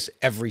like this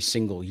every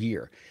single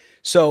year.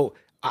 So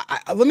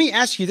Let me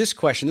ask you this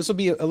question. This will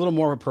be a little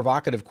more of a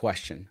provocative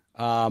question.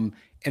 And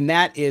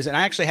that is, and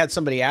I actually had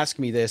somebody ask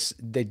me this,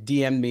 they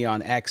DM'd me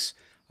on X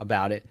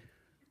about it.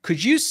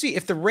 Could you see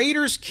if the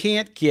Raiders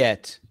can't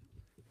get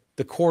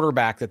the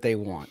quarterback that they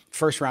want,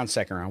 first round,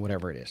 second round,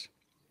 whatever it is?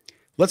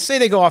 Let's say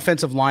they go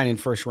offensive line in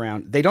first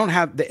round. They don't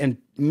have and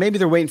maybe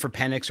they're waiting for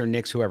Penix or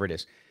Nix, whoever it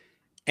is.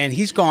 And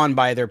he's gone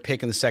by their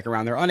pick in the second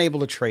round. They're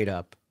unable to trade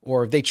up,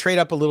 or if they trade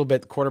up a little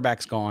bit, the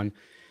quarterback's gone.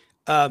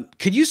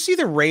 Could you see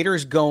the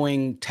Raiders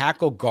going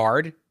tackle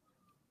guard?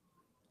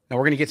 Now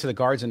we're going to get to the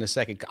guards in a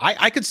second.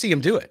 I could see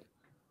them do it.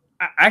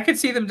 I could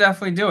see them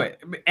definitely do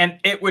it. And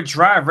it would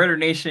drive Raider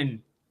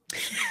Nation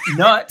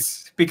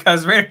nuts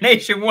because Raider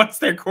Nation wants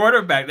their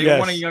quarterback. They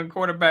want a young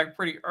quarterback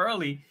pretty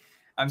early.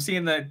 I'm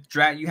seeing the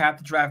draft. You have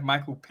to draft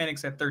Michael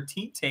Penix at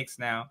 13 takes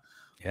now.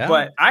 Yeah.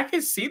 But I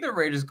could see the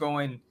Raiders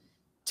going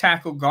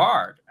tackle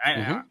guard.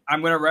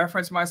 I'm going to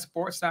reference my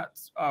Sports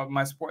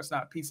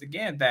Not piece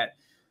again, that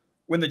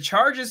when the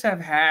Chargers have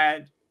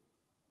had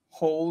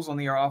holes on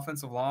their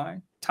offensive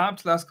line, Tom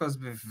Telesco has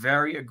been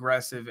very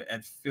aggressive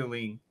at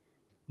filling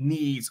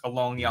needs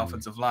along the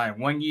offensive line.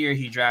 One year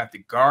he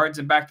drafted guards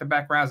in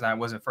back-to-back rounds. That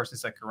wasn't first and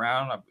second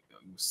round. It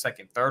was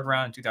second, third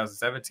round in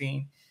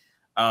 2017.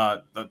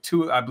 I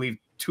believe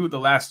two of the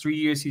last 3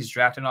 years he's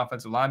drafted an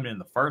offensive lineman in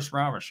the first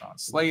round. Rashawn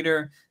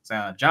Slater,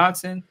 Zion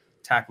Johnson,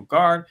 tackle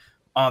guard.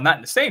 Not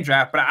in the same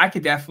draft, but I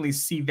could definitely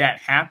see that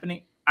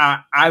happening.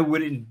 I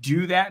wouldn't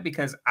do that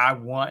because I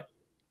want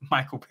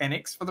Michael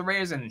Penix for the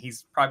Raiders, and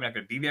he's probably not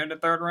going to be there in the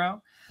third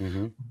round.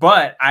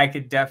 But I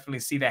could definitely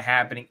see that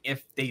happening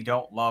if they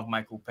don't love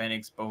Michael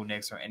Penix, Bo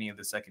Nix, or any of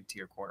the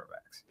second-tier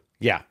quarterbacks.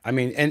 Yeah, I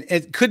mean, and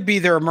it could be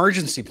their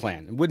emergency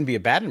plan. It wouldn't be a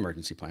bad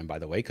emergency plan, by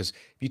the way, because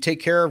if you take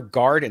care of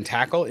guard and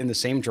tackle in the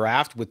same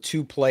draft with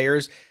two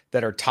players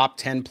that are top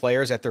 10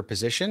 players at their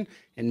position,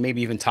 and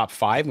maybe even top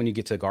 5 when you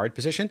get to the guard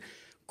position,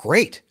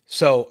 great.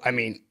 So, I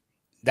mean,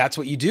 that's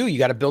what you do. You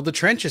got to build the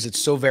trenches. It's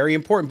so very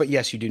important. But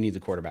yes, you do need the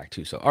quarterback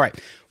too. So, all right,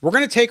 we're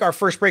going to take our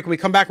first break. When we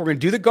come back, we're going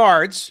to do the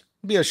guards.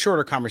 It'll be a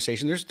shorter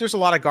conversation. There's a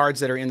lot of guards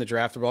that are in the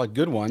draft. They're all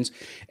good ones.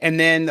 And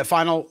then the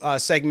final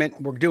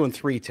segment, we're doing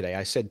 3 today.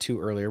 I said 2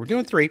 earlier. We're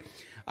doing 3.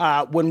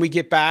 When we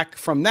get back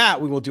from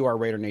that, we will do our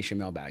Raider Nation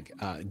mailbag.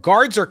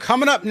 Guards are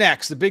coming up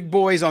next. The big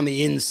boys on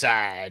the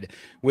inside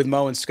with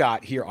Mo and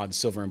Scott here on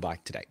Silver and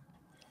Black Today.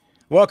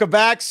 Welcome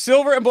back.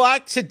 Silver and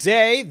Black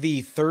Today,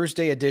 the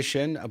Thursday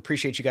edition.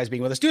 Appreciate you guys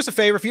being with us. Do us a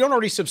favor. If you don't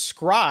already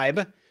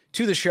subscribe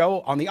to the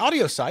show on the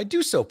audio side,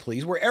 do so,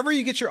 please. Wherever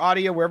you get your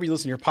audio, wherever you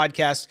listen to your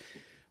podcast,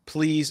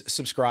 please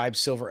subscribe.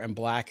 Silver and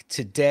Black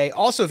Today.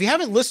 Also, if you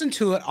haven't listened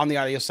to it on the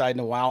audio side in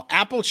a while,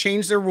 Apple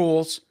changed their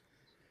rules.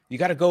 You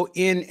got to go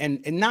in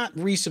and not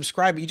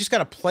resubscribe, but you just got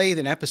to play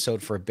an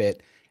episode for a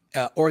bit,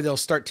 or they'll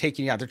start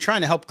taking you out. They're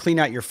trying to help clean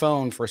out your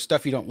phone for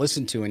stuff you don't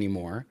listen to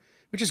anymore,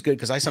 which is good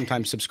because I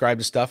sometimes subscribe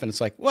to stuff and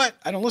it's like, what?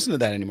 I don't listen to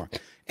that anymore.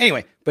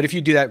 Anyway, but if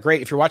you do that,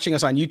 great. If you're watching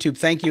us on YouTube,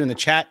 thank you. And the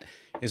chat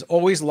is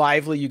always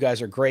lively. You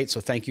guys are great. So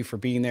thank you for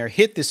being there.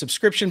 Hit the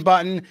subscription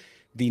button,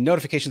 the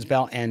notifications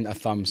bell, and a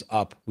thumbs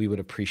up. We would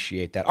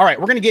appreciate that. All right,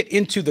 we're going to get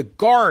into the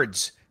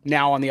guards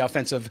now on the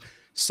offensive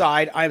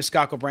side. I am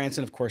Scott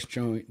Branson, of course,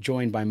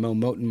 joined by Mo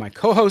Moten, my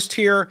co-host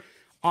here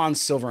on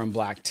Silver and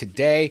Black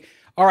Today.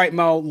 All right,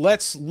 Mo,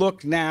 let's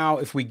look now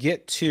if we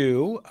get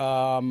to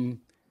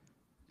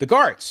the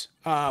guards.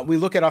 We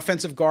look at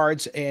offensive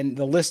guards, and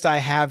the list I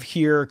have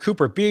here: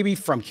 Cooper Beebe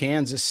from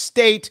Kansas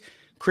State,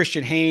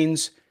 Christian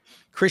Haynes,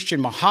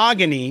 Christian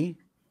Mahogany,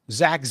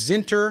 Zach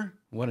Zinter,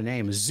 what a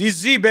name,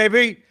 ZZ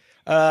baby,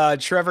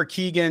 Trevor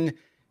Keegan,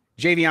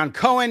 Javion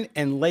Cohen,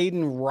 and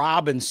Layden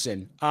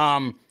Robinson.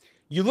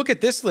 You look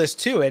at this list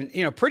too,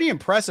 and pretty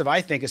impressive,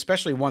 I think,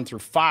 especially 1 through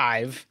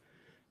 5,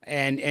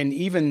 and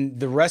even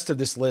the rest of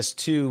this list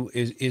too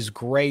is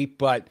great.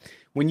 But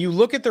when you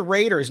look at the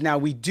Raiders now,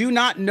 we do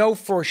not know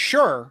for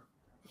sure,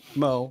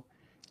 Mo,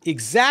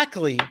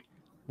 exactly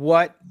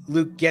what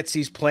Luke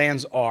Getsy's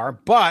plans are.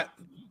 But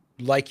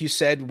like you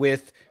said,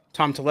 with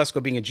Tom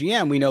Telesco being a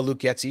GM, we know Luke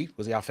Getsy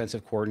was the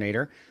offensive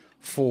coordinator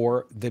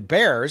for the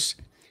Bears,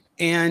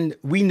 and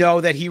we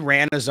know that he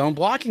ran a zone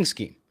blocking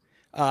scheme.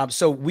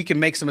 So we can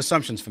make some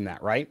assumptions from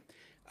that, right?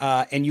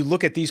 And you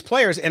look at these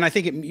players, and I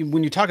think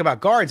when you talk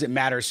about guards, it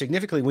matters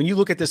significantly. When you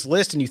look at this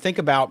list and you think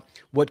about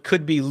what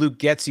could be Luke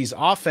Getsy's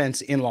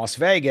offense in Las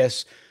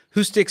Vegas,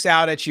 who sticks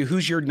out at you?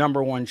 Who's your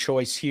number one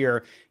choice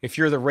here if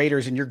you're the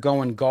Raiders and you're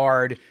going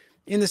guard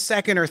in the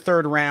second or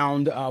third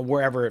round,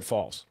 wherever it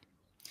falls?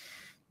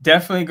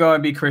 Definitely going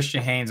to be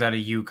Christian Haynes out of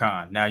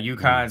UConn. Now,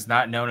 UConn's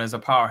not known as a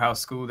powerhouse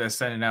school that's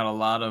sending out a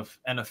lot of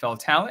NFL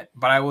talent,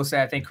 but I will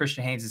say I think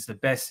Christian Haynes is the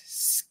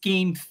best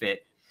scheme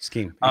fit.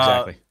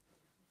 Exactly.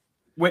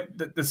 With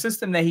the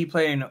system that he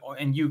played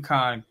in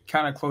UConn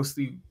kind of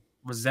closely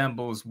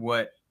resembles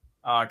what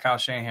Kyle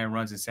Shanahan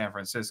runs in San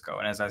Francisco.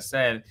 And as I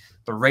said,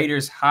 the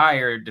Raiders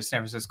hired the San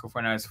Francisco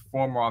 49ers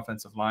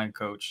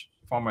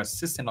former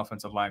assistant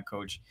offensive line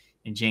coach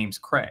in James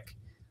Craig.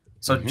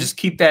 So just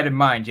keep that in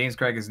mind. James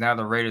Craig is now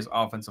the Raiders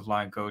offensive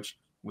line coach,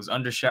 was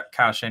under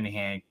Kyle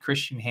Shanahan.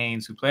 Christian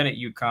Haynes, who played at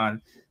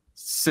UConn,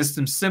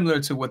 system similar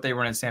to what they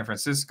run in San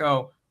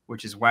Francisco,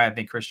 which is why I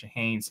think Christian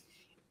Haynes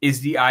is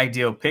the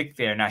ideal pick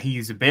there. Now,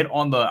 he's a bit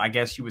on the, I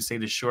guess you would say,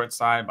 the short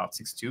side, about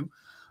 6'2",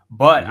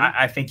 but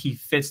I think he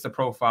fits the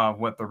profile of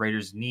what the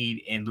Raiders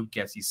need in Luke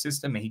Getsy's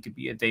system, and he could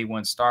be a day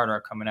one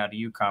starter coming out of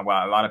UConn.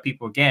 While a lot of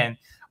people, again,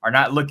 are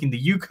not looking to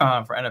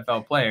UConn for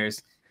NFL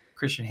players,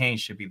 Christian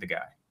Haynes should be the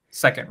guy.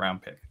 Second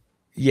round pick.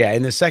 Yeah,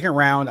 in the second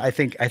round, I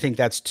think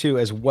that's two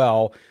as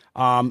well.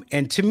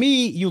 And to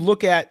me, you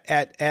look at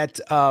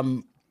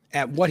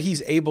what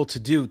he's able to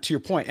do. To your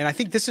point, and I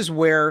think this is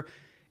where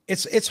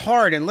it's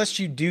hard unless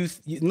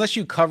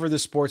you cover the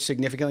sport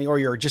significantly or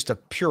you're just a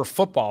pure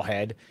football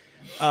head.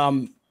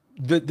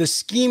 The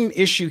scheme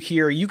issue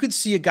here, you could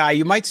see a guy,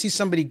 you might see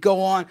somebody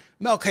go on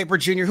Mel Kiper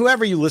Jr.,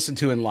 whoever you listen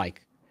to and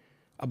like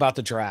about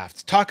the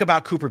draft, talk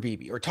about Cooper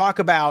Beebe or talk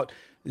about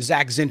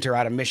Zach Zinter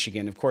out of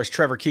Michigan. Of course,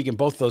 Trevor Keegan,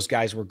 both those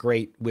guys were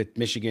great with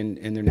Michigan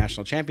in their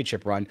national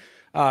championship run.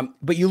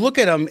 But you look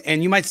at them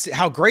and you might see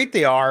how great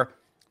they are.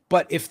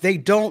 But if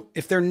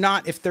they're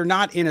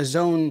not in a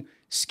zone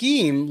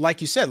scheme,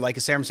 like you said, like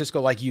a San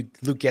Francisco, like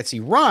Luke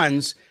Getsy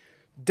runs,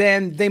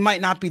 then they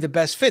might not be the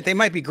best fit. They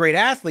might be great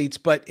athletes,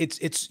 but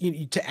it's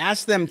to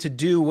ask them to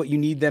do what you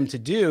need them to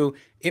do,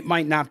 it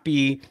might not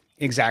be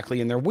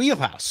exactly in their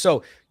wheelhouse.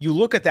 So you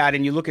look at that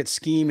and you look at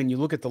scheme and you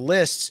look at the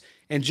lists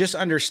and just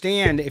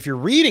understand, if you're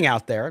reading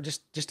out there,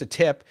 just a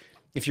tip,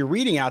 if you're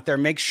reading out there,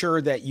 make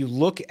sure that you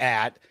look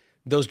at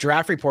those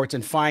draft reports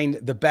and find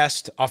the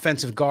best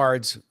offensive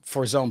guards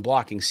for zone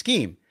blocking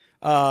scheme.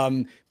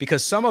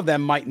 Because some of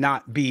them might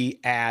not be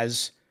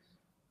as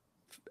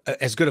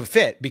good of a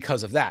fit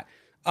because of that.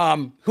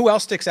 Who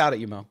else sticks out at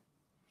you, Mo?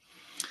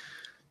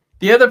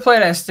 The other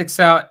player that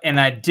sticks out, and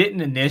I didn't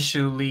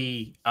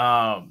initially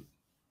talk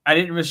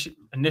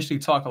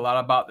a lot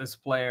about this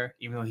player,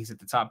 even though he's at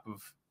the top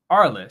of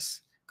our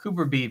list,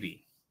 Cooper Beebe.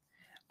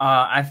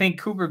 I think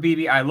Cooper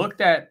Beebe, I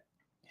looked at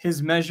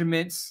his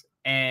measurements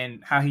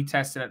and how he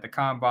tested at the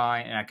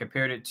combine, and I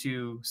compared it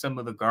to some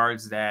of the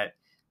guards that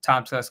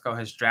Tom Telesco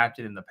has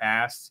drafted in the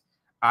past,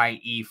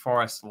 i.e.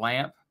 Forrest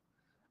Lamp,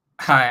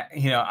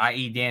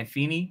 i.e. Dan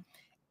Feeney.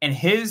 And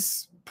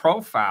his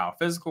profile,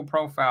 physical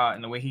profile,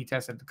 and the way he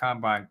tested the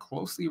combine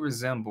closely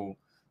resemble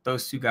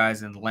those two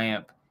guys in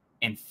Lamp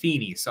and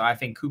Feeney. So I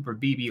think Cooper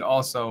Beebe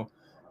also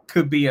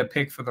could be a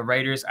pick for the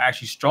Raiders. I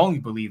actually strongly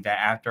believe that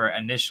after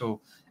initially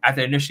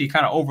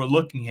kind of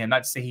overlooking him,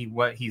 not to say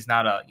he's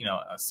not a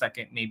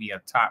second, maybe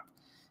a top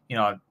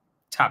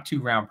 2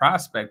 round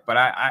prospect, but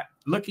I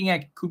looking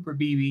at Cooper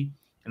Beebe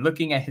and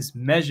looking at his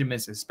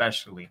measurements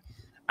especially,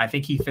 I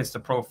think he fits the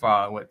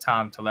profile of what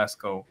Tom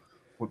Telesco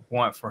would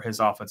want for his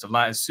offensive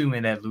line,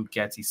 assuming that Luke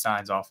Getsy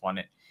signs off on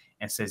it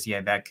and says,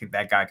 yeah, that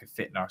guy could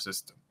fit in our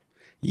system.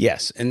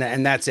 Yes, and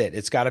that's it.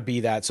 It's got to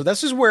be that. So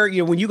this is where,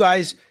 when you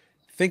guys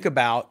think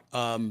about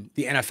the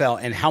NFL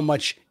and how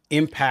much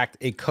impact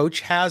a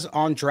coach has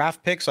on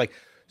draft picks, like,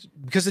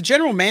 because the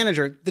general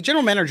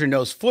manager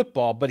knows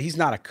football, but he's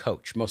not a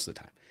coach most of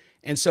the time.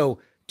 And so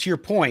to your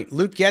point,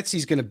 Luke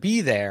Getsy's going to be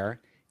there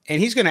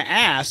and he's going to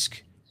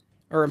ask,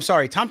 Tom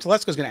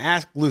Telesco is going to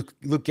ask Luke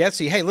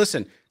Getsy, hey,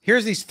 listen,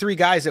 here's these 3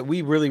 guys that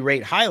we really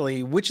rate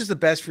highly. Which is the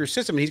best for your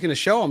system? And he's going to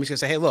show them. He's going to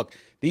say, hey, look,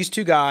 these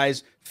 2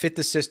 guys fit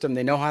the system.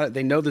 They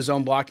know the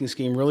zone blocking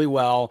scheme really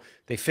well.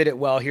 They fit it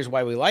well. Here's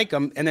why we like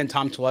them. And then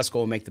Tom Telesco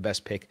will make the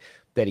best pick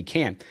that he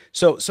can.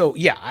 So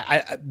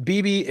yeah,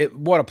 Beebe,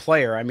 what a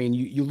player. I mean,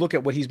 you look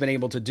at what he's been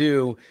able to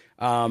do,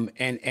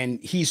 and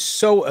he's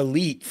so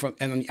elite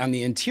on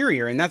the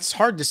interior, and that's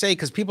hard to say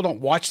because people don't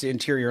watch the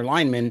interior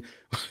linemen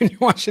when you're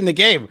watching the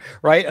game,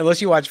 right?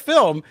 Unless you watch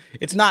film,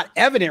 it's not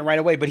evident right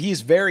away, but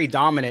he's very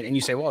dominant. And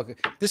you say, well,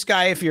 this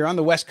guy, if you're on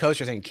the West Coast,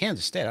 you're thinking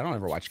Kansas State. I don't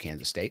ever watch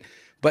Kansas State,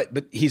 but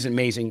he's an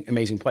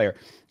amazing player.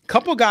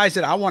 Couple guys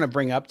that I want to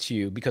bring up to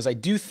you because I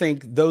do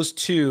think those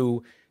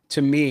 2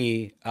 to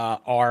me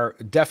are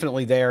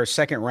definitely there,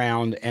 second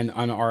round, and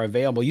are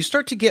available. You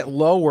start to get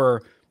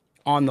lower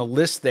on the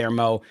list there,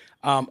 Mo.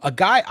 A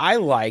guy I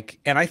like,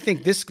 and I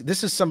think this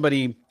is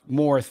somebody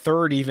more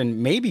third,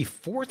 even maybe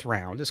 4th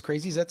round, as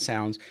crazy as that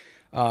sounds,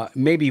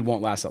 maybe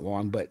won't last that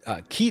long, but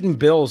Keaton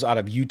Bills out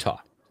of Utah.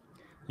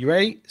 You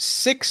ready?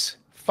 6'5",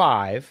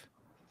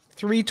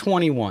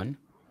 321.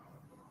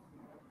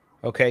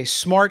 Okay,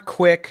 smart,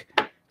 quick,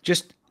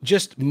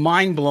 just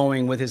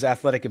mind-blowing with his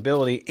athletic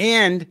ability,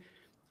 and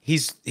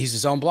he's a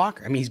zone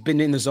blocker. I mean, he's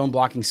been in the zone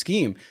blocking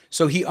scheme,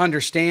 so he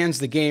understands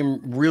the game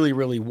really,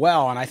 really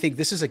well. And I think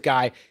this is a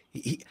guy.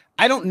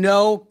 I don't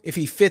know if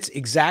he fits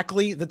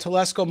exactly the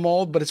Telesco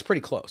mold, but it's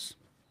pretty close.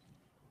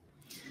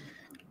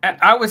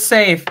 I would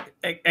say,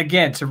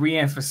 again, to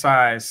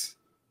reemphasize,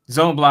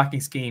 zone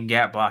blocking scheme,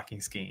 gap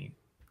blocking scheme.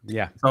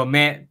 Yeah. So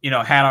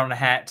hat on the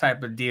hat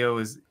type of deal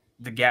is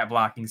the gap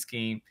blocking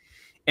scheme.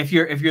 If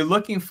you're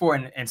looking for,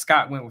 and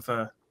Scott went with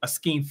a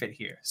scheme fit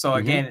here. So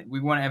again, we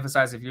want to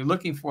emphasize, if you're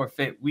looking for a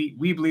fit, we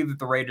believe that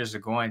the Raiders are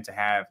going to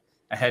have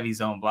a heavy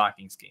zone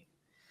blocking scheme.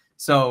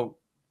 So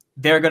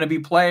there are going to be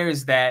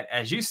players that,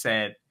 as you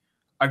said,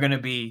 are going to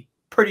be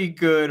pretty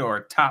good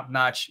or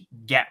top-notch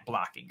gap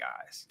blocking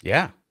guys.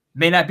 Yeah.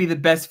 May not be the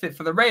best fit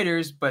for the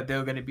Raiders, but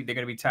they're gonna be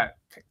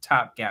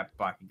top gap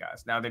blocking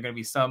guys. Now they're gonna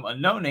be some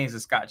unknown names that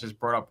Scott just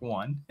brought up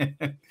one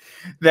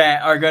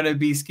that are gonna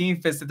be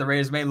scheme fits that the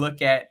Raiders may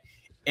look at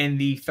in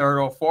the third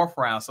or fourth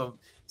round. So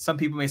some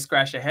people may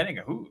scratch their head and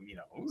go,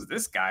 who's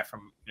this guy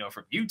from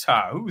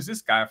Utah? Who's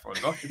this guy from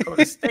North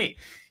Dakota State?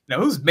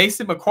 Who's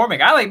Mason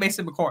McCormick? I like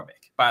Mason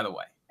McCormick, by the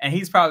way. And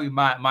he's probably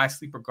my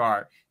sleeper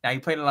guard. Now, he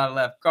played a lot of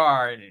left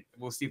guard, and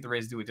we'll see if the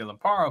Raiders do with Dylan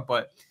Parra.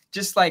 But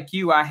just like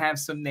you, I have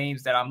some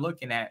names that I'm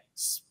looking at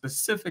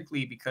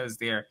specifically because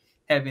they're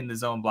heavy in the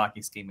zone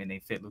blocking scheme and they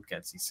fit Luke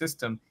Getsy's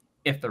system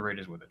if the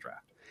Raiders were the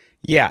draft.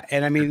 Yeah,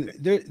 and I mean,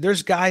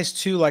 there's guys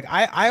too. Like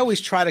I always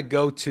try to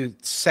go to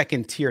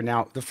second tier.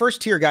 Now, the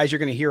first tier guys, you're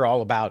going to hear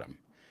all about them,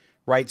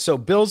 right? So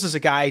Bills is a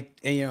guy,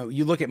 and,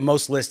 you look at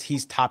most lists,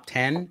 he's top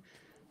 10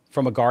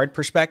 from a guard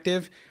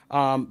perspective.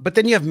 But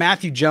then you have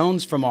Matthew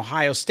Jones from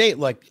Ohio State,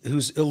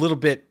 who's a little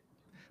bit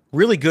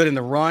really good in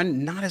the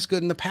run, not as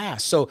good in the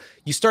pass. So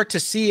you start to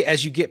see,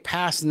 as you get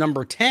past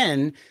number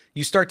 10,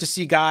 you start to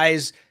see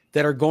guys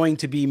that are going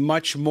to be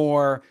much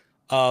more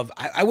of,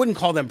 I wouldn't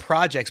call them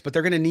projects, but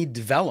they're going to need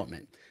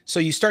development. So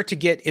you start to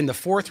get in the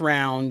fourth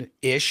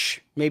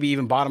round-ish, maybe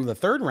even bottom of the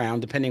third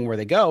round, depending where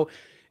they go.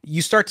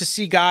 You start to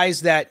see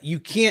guys that you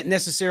can't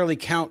necessarily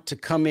count to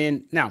come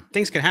in. Now,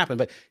 things can happen,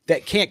 but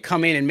that can't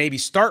come in and maybe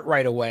start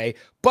right away,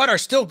 but are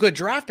still good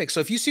draft picks.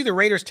 So if you see the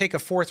Raiders take a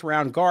fourth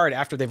round guard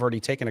after they've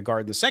already taken a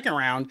guard in the second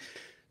round,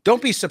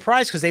 don't be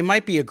surprised, because they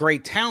might be a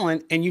great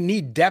talent and you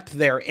need depth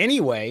there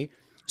anyway.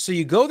 So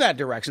you go that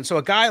direction. So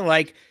a guy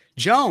like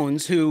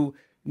Jones, who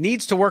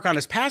needs to work on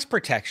his pass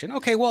protection.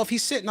 Okay, well, if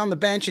he's sitting on the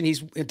bench and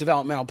he's a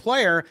developmental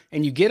player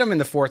and you get him in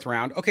the fourth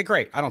round, okay,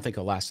 great. I don't think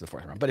he'll last the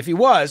fourth round, but if he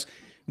was,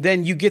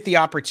 then you get the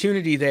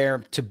opportunity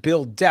there to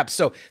build depth.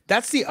 So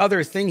that's the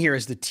other thing here,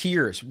 is the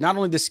tiers, not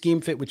only the scheme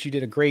fit, which you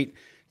did a great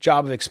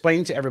job of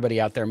explaining to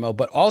everybody out there, Mo,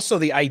 but also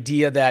the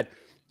idea that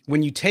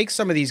when you take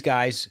some of these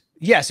guys,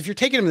 yes, if you're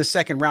taking them in the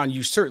second round,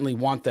 you certainly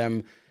want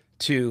them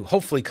to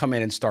hopefully come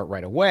in and start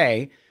right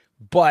away.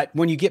 But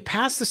when you get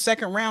past the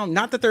second round,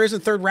 not that there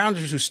isn't third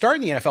rounders who start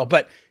in the NFL,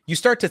 but you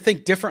start to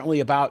think differently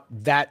about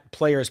that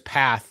player's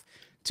path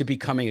to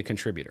becoming a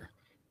contributor.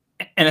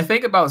 And the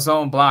thing about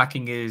zone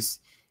blocking is,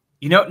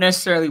 you don't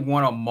necessarily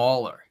want a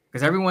mauler,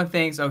 because everyone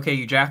thinks, okay,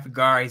 you draft a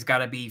guard, he's got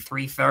to be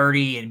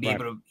 330 and be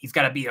able to, he's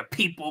got to be a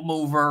people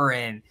mover,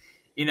 and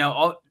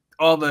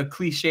all the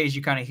cliches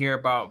you kind of hear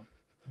about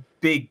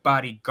big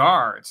body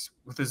guards.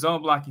 With the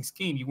zone blocking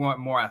scheme, you want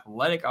more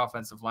athletic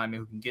offensive linemen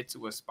who can get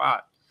to a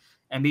spot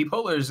and be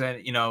pullers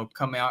and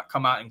come out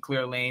and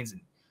clear lanes and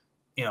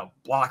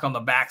block on the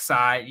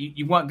backside.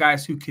 You want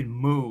guys who can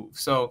move.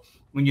 So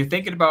when you're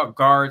thinking about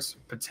guards,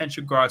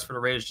 potential guards for the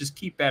Raiders, just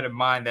keep that in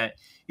mind, that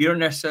you don't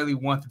necessarily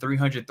want the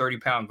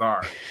 330-pound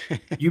guard.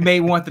 You may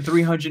want the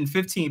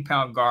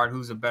 315-pound guard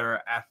who's a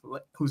better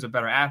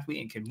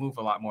athlete and can move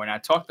a lot more. And I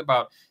talked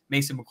about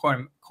Mason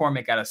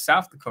McCormick out of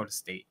South Dakota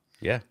State.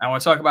 Yeah. I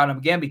want to talk about him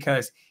again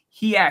because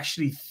he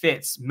actually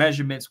fits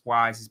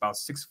measurements-wise. He's about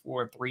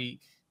 6'4",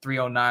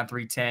 309,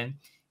 310.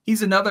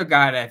 He's another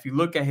guy that, if you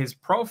look at his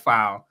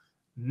profile,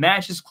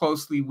 matches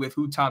closely with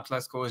who Tom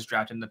Telesco has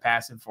drafted in the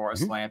past in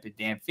Forrest Lamp and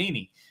Dan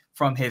Feeney,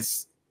 from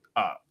his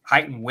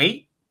height and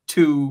weight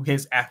to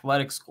his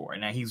athletic score.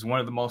 And now he's one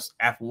of the most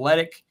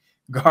athletic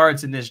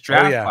guards in this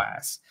draft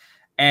class.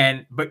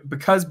 And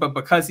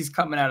because he's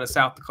coming out of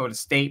South Dakota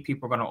State,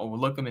 people are going to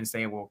overlook him and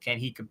say, well, can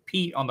he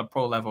compete on the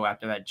pro level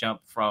after that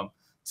jump from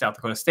South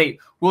Dakota State?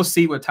 We'll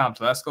see what Tom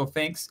Telesco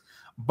thinks.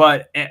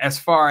 But as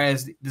far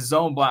as the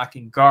zone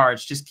blocking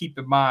guards, just keep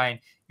in mind,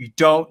 you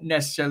don't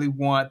necessarily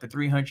want the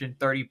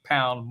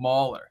 330-pound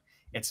mauler.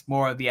 It's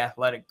more of the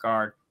athletic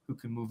guard who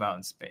can move out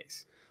in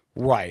space.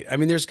 Right. I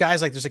mean, there's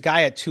guys like, there's a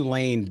guy at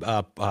Tulane,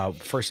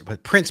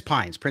 Prince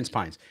Pines. Prince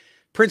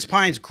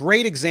Pines,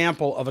 great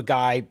example of a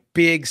guy,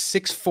 big,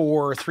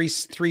 6'4",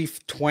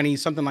 320,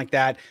 something like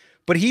that.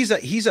 But he's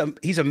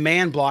a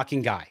man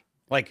blocking guy.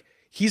 Like,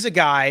 he's a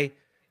guy,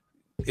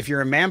 if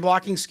you're a man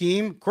blocking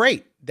scheme,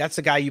 great. That's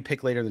the guy you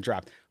pick later in the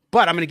draft.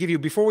 But I'm going to give you,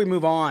 before we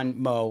move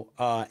on, Mo,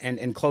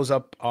 and close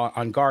up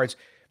on guards,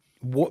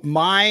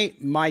 my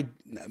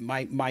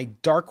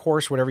dark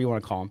horse, whatever you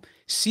want to call him,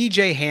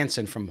 C.J.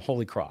 Hansen from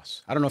Holy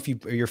Cross. I don't know if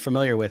you're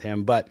familiar with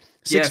him, but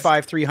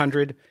 6'5",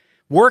 300,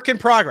 work in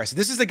progress.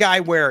 This is the guy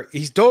where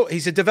he's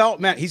a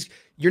development.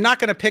 You're not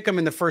going to pick him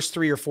in the first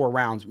 3 or 4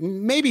 rounds,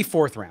 maybe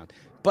fourth round,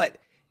 but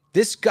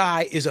this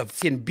guy is a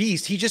fucking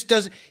beast. He just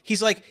does.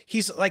 He's like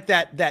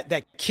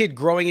that kid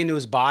growing into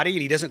his body,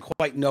 and he doesn't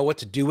quite know what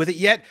to do with it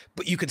yet.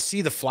 But you could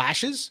see the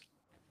flashes.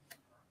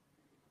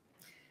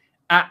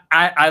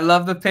 I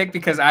love the pick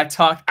because I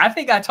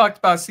think I talked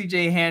about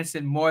CJ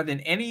Hansen more than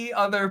any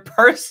other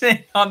person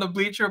on the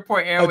Bleacher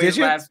Report airwaves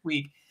last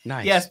week.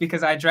 Nice. Yes,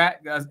 because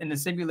in the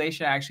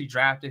simulation, I actually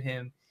drafted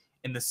him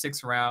in the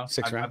 6th round.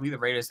 I believe the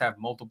Raiders have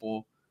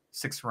multiple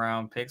 6th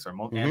round picks and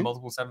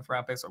multiple 7th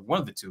round picks, or one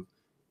of the two.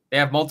 They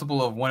have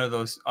multiple of one of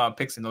those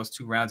picks in those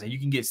 2 rounds, and you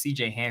can get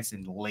CJ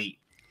Hansen late.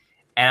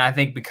 And I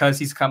think because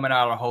he's coming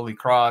out of Holy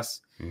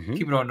Cross,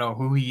 People don't know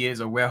who he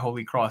is or where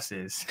Holy Cross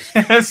is.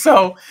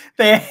 So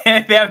they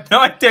have no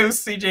idea who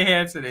CJ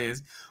Hansen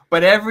is.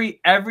 But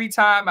every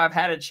time I've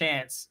had a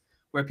chance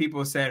where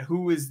people said,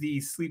 who is the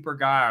sleeper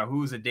guy or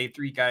who's a day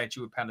 3 guy that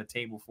you would pound the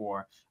table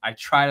for, I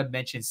try to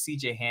mention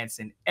CJ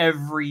Hansen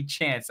every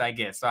chance I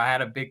get. So I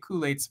had a big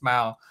Kool-Aid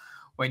smile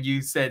when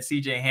you said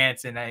CJ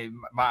Hansen.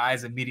 My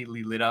eyes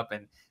immediately lit up,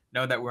 and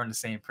know that we're on the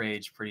same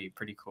page. Pretty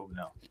cool to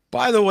know.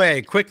 By the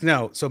way, quick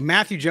note. So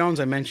Matthew Jones,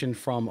 I mentioned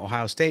from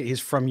Ohio State, he's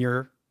from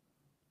your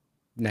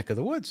neck of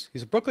the woods.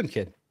 He's a Brooklyn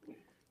kid.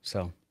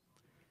 So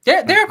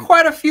there are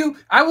quite a few.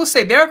 I will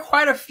say there are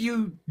quite a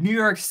few New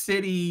York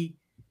City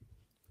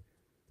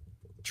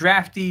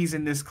draftees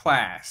in this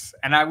class,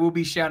 and I will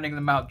be shouting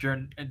them out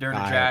during the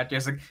draft.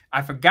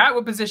 I forgot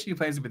what position he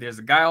plays, but there's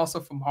a guy also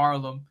from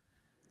Harlem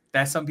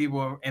that some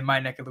people in my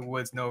neck of the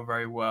woods know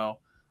very well.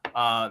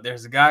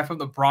 There's a guy from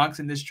the Bronx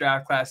in this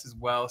draft class as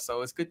well.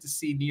 So it's good to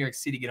see New York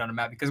City get on the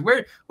map, because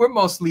we're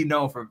mostly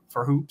known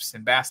for hoops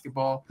and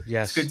basketball.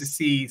 Yes. It's good to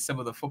see some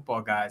of the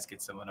football guys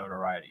get some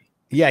notoriety.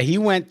 Yeah, he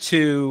went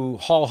to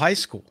Hall High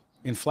School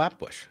in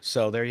Flatbush.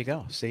 So there you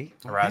go. See?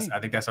 I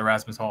think that's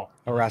Erasmus Hall.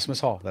 Erasmus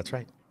Hall. That's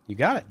right. You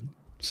got it.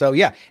 So,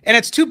 yeah. And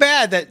it's too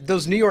bad that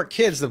those New York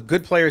kids, the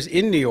good players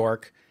in New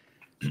York,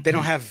 they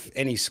don't have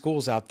any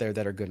schools out there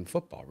that are good in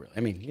football, really. I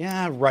mean,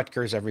 yeah,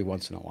 Rutgers every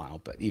once in a while,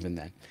 but even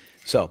then.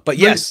 So, but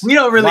yes. We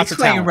don't really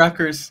claim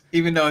Rutgers,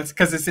 even though it's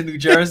because it's in New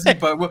Jersey,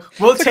 but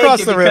we'll take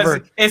across it the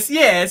river. It's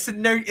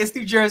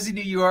New Jersey,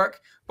 New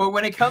York. But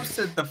when it comes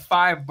to the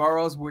 5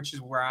 boroughs, which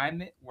is where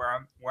I'm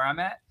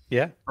at,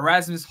 yeah,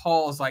 Erasmus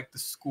Hall is like the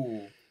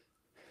school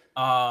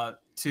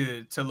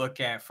to look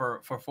at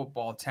for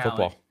football talent.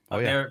 Football. Oh,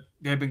 yeah.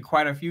 There have been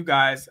quite a few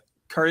guys.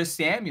 Curtis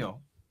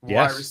Samuel,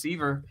 wide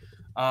receiver,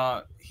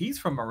 he's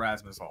from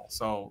Erasmus Hall,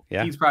 so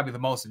he's probably the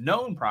most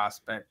known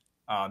prospect,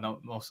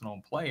 most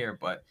known player.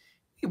 But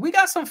we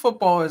got some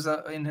footballers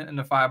in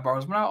the 5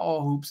 boroughs. We're not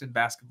all hoops and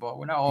basketball.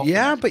 We're not all.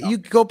 Yeah, but you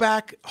go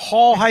back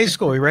Hall High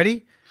School. You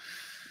ready?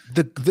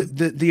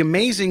 The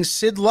amazing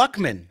Sid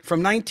Luckman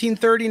from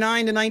 1939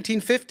 to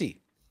 1950.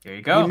 There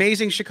you go. The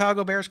amazing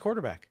Chicago Bears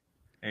quarterback.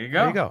 There you go.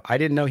 There you go. I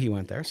didn't know he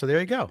went there, so there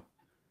you go.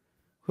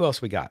 Who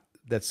else we got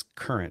that's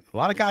current? A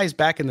lot of guys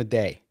back in the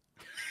day.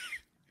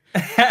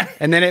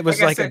 And then it was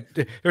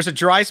there's a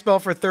dry spell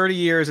for 30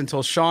 years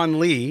until Sean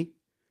Lee,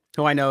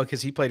 who I know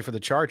because he played for the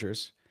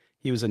Chargers.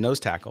 He was a nose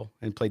tackle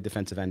and played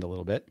defensive end a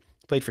little bit.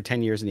 Played for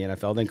 10 years in the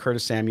NFL. Then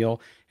Curtis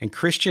Samuel and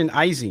Christian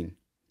Eising,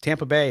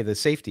 Tampa Bay, the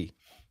safety,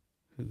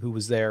 who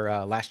was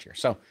there last year.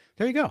 So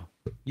there you go.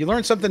 You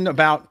learned something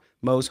about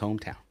Mo's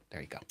hometown.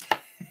 There you go.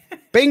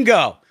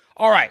 Bingo.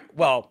 All right.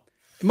 Well,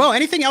 Mo,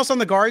 anything else on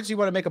the guards you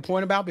want to make a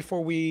point about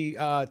before we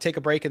take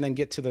a break and then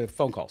get to the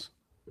phone calls?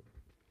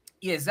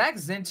 Yeah, Zach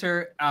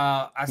Zinter.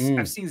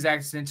 I've seen Zach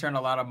Zinter in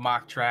a lot of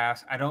mock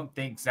drafts. I don't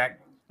think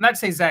not to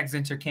say Zach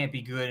Zinter can't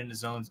be good in the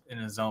zone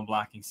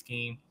blocking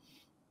scheme,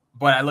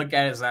 but I look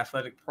at his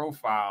athletic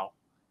profile,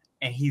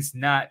 and he's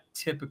not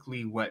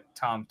typically what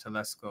Tom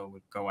Telesco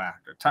would go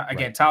after.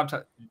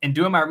 In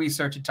doing my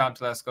research at Tom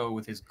Telesco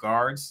with his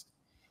guards,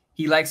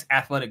 he likes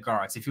athletic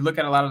guards. If you look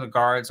at a lot of the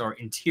guards or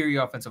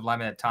interior offensive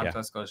linemen that Tom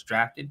Telesco has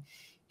drafted,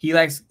 he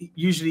likes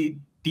usually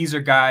these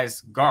are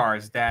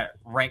guards that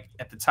rank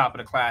at the top of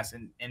the class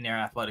in their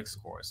athletic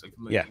scores. So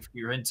if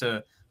you're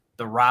into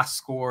the Ross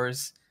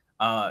scores,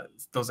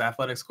 those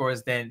athletic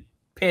scores, then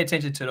pay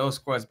attention to those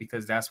scores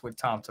because that's what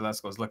Tom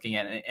Telesco is looking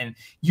at. And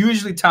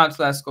usually Tom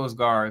Telesco's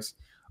guards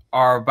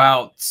are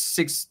about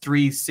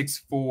 6'3",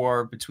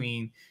 6'4",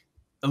 between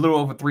a little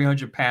over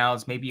 300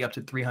 pounds, maybe up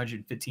to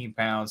 315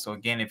 pounds. So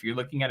again, if you're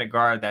looking at a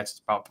guard that's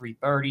about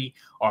 330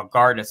 or a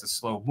guard that's a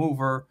slow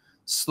mover,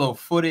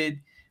 slow-footed,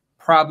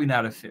 probably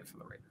not a fit for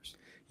the Raiders.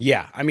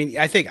 Yeah, I mean,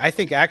 I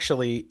think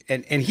actually,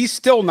 and he's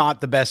still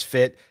not the best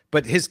fit,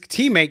 but his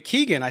teammate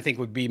Keegan, I think,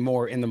 would be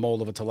more in the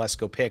mold of a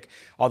Telesco pick,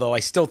 although I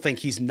still think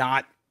he's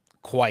not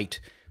quite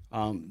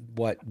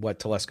what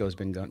Telesco has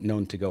been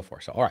known to go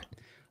for. So, all right.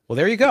 Well,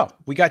 there you go.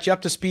 We got you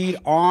up to speed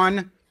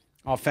on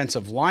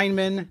offensive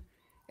linemen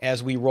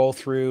as we roll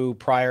through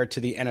prior to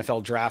the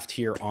NFL draft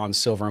here on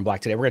Silver and Black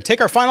today. We're going to take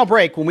our final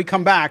break. When we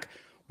come back,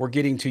 we're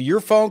getting to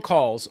your phone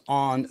calls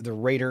on the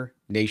Raider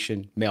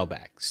Nation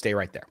mailbag. Stay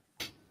right there.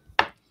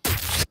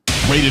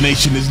 Raider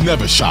Nation is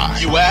never shy.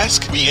 You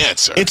ask, we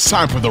answer. It's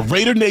time for the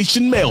Raider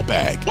Nation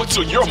mailbag. What's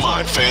on your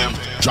mind, fam?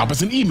 Drop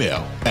us an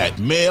email at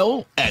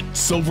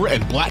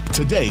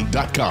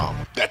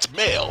mail@silverandblacktoday.com. That's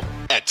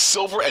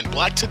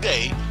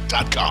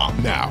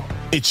mail@silverandblacktoday.com. Now,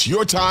 it's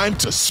your time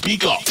to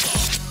speak up.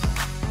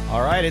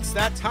 All right, it's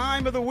that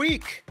time of the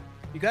week.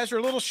 You guys are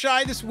a little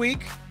shy this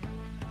week.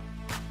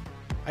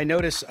 I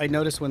notice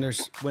when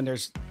there's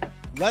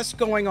less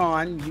going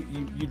on,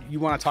 you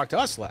want to talk to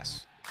us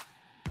less.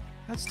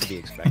 That's to be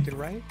expected,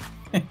 right?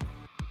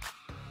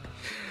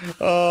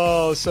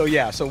 So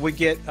we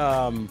get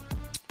a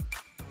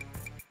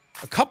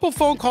couple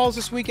phone calls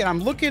this week, and I'm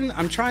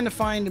trying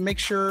to make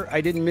sure I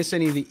didn't miss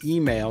any of the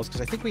emails, because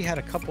I think we had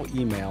a couple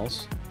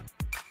emails.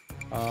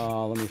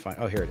 Let me find.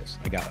 Oh, here it is.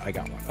 I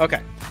got one.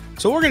 Okay.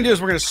 So what we're gonna do is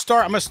I'm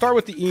gonna start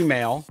with the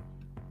email,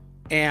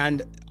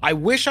 And I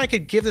wish I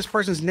could give this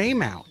person's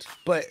name out,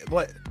 but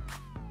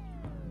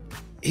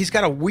he's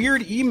got a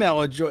weird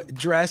email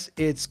address.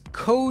 It's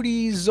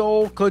Cody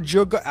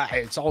Zolkajuga.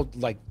 It's all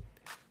like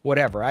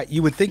whatever.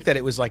 You would think that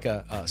it was like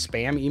a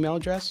spam email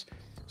address.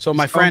 So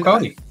my friend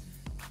Cody.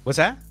 What's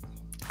that?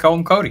 Call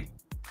him Cody.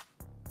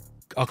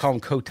 I'll call him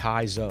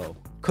Kotaizo.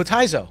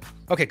 Kotaizo.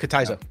 Okay,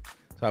 Kotaizo.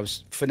 So I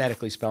was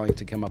phonetically spelling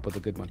to come up with a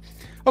good one.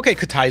 Okay,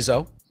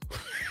 Kotaizo.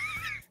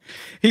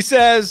 He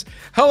says,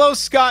 "Hello,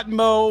 Scott and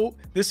Mo.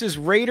 This is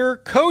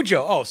Raider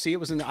Kojo." Oh, see, it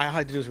was in. I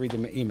had to do is read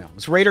the email.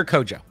 It's Raider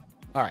Kojo.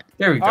 All right.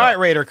 There we go. All right,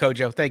 Raider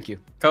Kojo. Thank you.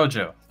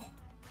 Kojo.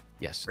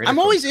 Yes. Raider I'm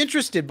Kojo. always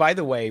interested, by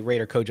the way,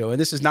 Raider Kojo, and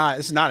this is not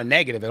a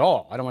negative at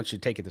all. I don't want you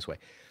to take it this way.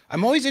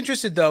 I'm always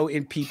interested, though,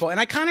 in people, and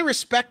I kind of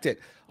respect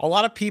it. A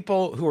lot of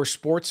people who are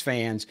sports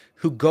fans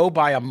who go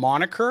by a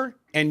moniker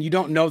and you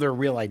don't know their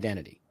real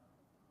identity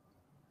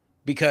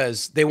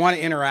because they want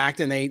to interact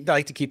and they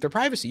like to keep their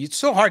privacy. It's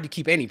so hard to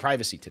keep any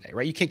privacy today,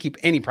 right? You can't keep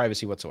any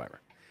privacy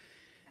whatsoever.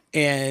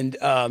 And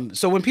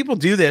so when people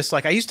do this,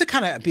 like I used to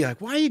kind of be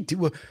like, why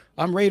do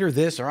I'm Raider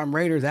this or I'm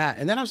Raider that?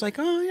 And then I was like,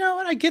 oh, you know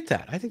what? I get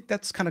that. I think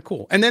that's kind of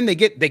cool. And then they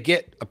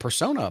get a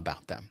persona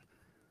about them,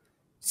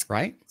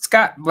 right?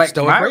 Scott, like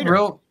Stoic my Raider.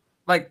 real,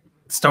 like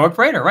Stoic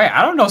Raider, right?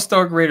 I don't know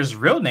Stoic Raider's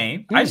real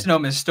name. I just know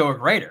him as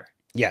Stoic Raider.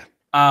 Yeah.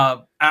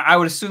 I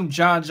would assume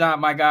John,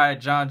 my guy,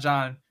 John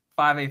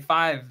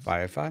 585.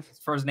 585. His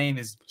first name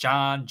is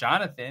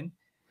Jonathan.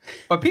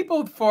 But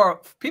people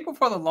for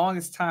the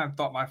longest time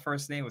thought my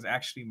first name was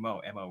actually Mo,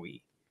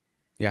 M-O-E.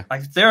 Yeah.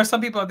 Like there are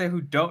some people out there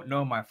who don't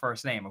know my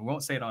first name. I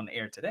won't say it on the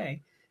air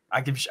today.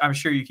 I'm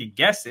sure you can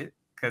guess it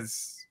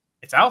because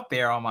it's out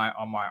there on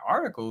my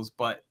articles,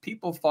 but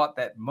people thought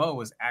that Mo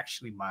was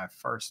actually my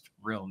first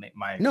real name.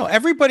 No,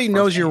 everybody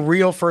knows your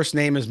real first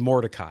name is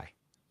Mordecai.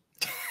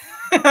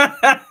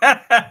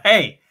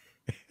 Hey,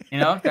 you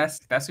know,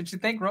 that's what you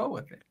think, roll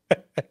with it.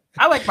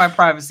 I like my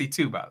privacy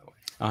too, by the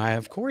way.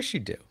 Of course you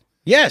do.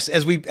 Yes,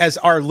 as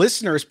our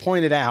listeners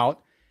pointed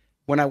out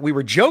when we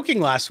were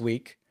joking last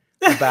week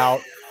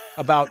about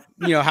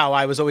you know how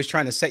I was always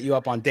trying to set you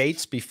up on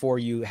dates before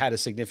you had a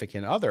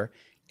significant other,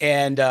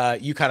 and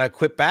you kind of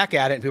quit back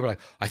at it, and people were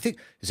like,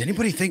 does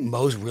anybody think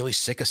Mo's really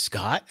sick of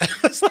Scott?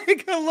 It's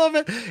like, I love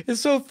it.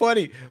 It's so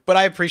funny, but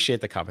I appreciate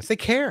the comments. They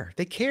care.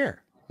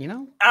 You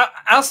know,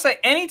 I'll say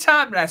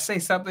anytime that I say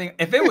something,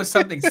 if it was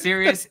something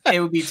serious, it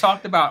would be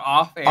talked about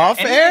off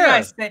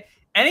air.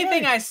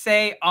 Anything I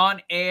say on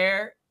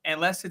air,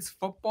 unless it's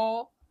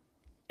football,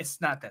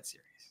 it's not that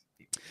serious.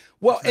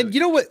 Well, and you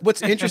know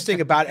what's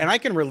interesting about it, and I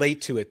can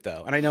relate to it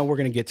though, and I know we're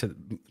going to get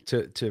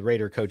to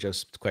Raider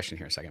Kojo's question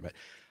here in a second, but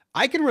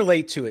I can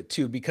relate to it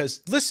too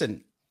because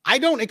listen, I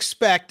don't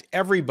expect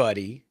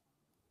everybody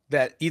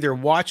that either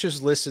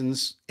watches,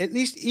 listens, at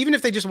least even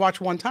if they just watch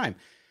one time.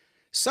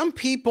 Some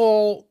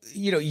people,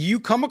 you know, you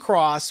come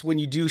across when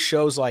you do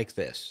shows like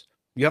this,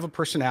 you have a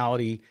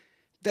personality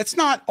that's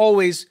not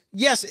always,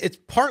 yes, it's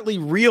partly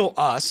real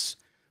us,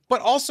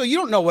 but also you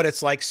don't know what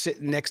it's like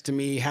sitting next to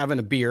me having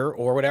a beer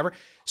or whatever.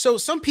 So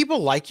some people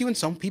like you and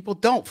some people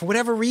don't. For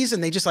whatever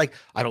reason, they just like,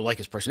 I don't like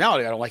his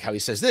personality. I don't like how he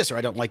says this, or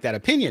I don't like that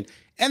opinion.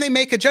 And they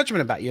make a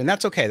judgment about you. And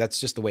that's okay.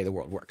 That's just the way the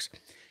world works.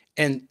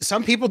 And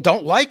some people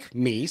don't like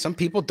me. Some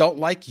people don't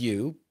like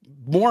you.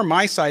 More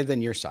my side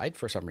than your side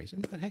for some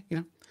reason. But hey, you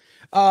know.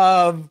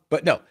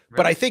 But no, really?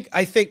 But I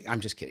think I'm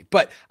just kidding.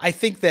 But I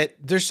think that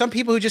there's some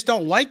people who just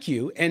don't like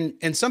you,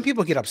 and some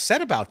people get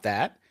upset about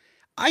that.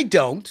 I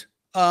don't.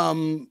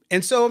 And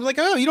so I'm like,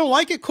 oh, you don't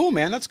like it? Cool,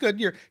 man. That's good.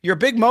 You're a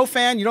big Mo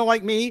fan. You don't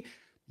like me.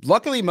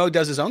 Luckily, Mo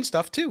does his own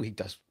stuff too. He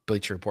does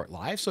Bleacher Report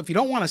Live. So if you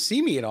don't want to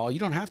see me at all, you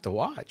don't have to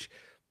watch.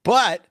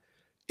 But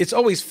it's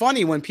always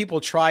funny when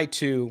people try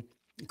to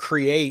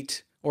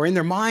create, or in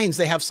their minds,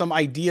 they have some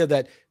idea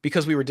that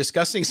because we were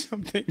discussing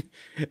something,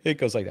 it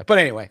goes like that. But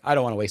anyway, I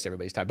don't want to waste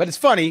everybody's time, but it's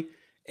funny.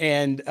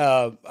 And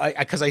so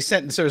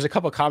there's a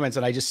couple of comments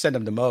and I just send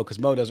them to Mo because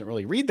Mo doesn't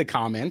really read the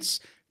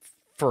comments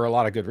for a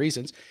lot of good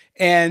reasons.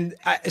 And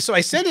so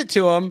I send it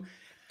to him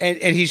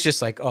and he's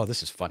just like, oh,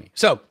 this is funny.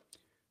 So,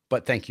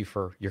 but thank you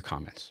for your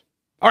comments.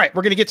 All right.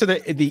 We're going to get to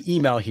the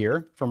email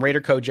here from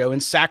Raider Kojo in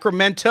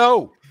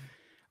Sacramento.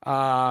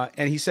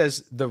 And he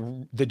says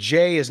the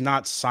J is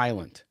not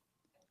silent.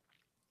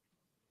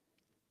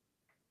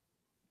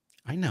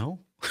 I know.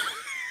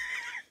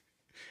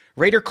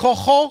 Raider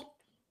Cojo.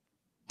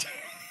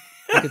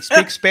 You can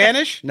speak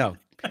Spanish? No.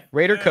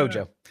 Raider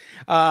Kojo.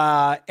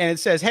 And it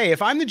says, hey,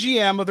 if I'm the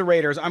GM of the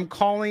Raiders, I'm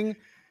calling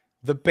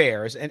the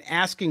Bears and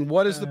asking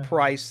what is the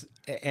price,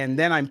 and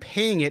then I'm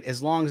paying it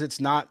as long as it's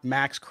not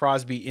Max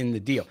Crosby in the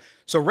deal.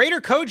 So Raider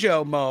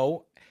Kojo,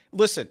 Mo,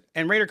 listen,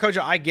 and Raider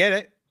Kojo, I get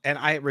it, and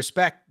I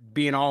respect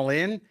being all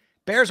in.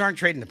 Bears aren't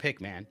trading the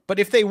pick, man. But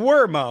if they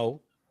were,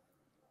 Mo,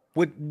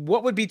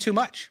 what would be too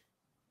much?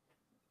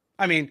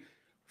 I mean,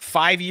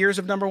 5 years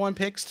of number one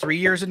picks, 3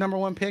 years of number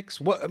one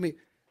picks.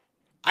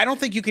 I don't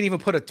think you can even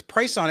put a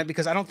price on it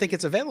because I don't think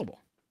it's available.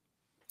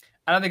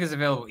 I don't think it's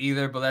available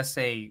either, but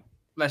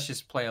let's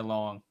just play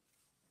along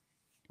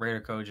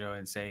Raider Kojo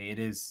and say it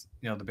is,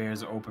 the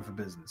Bears are open for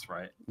business,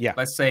 right? Yeah.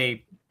 Let's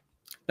say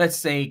let's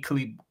say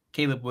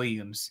Caleb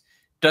Williams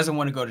doesn't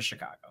want to go to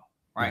Chicago,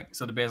 right?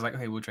 So the Bears are like,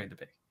 okay, we'll trade the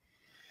pick.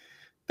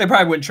 They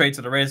probably wouldn't trade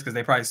to the Raiders because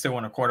they probably still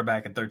want a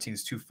quarterback, and 13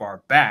 is too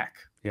far back.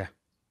 Yeah.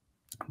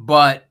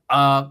 But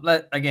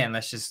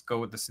let's just go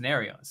with the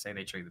scenario and say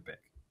they trade the pick.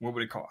 What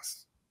would it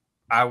cost?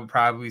 I would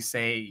probably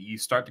say you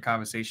start the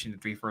conversation to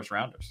 3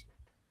 first-rounders.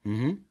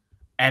 Mm-hmm.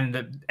 And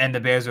the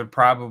Bears would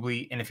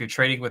probably, and if you're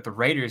trading with the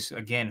Raiders,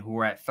 again, who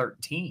are at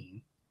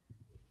 13,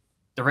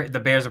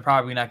 the Bears are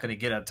probably not going to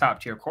get a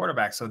top-tier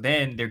quarterback. So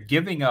then they're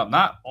giving up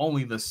not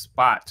only the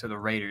spot to the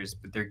Raiders,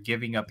 but they're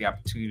giving up the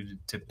opportunity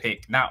to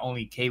pick not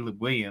only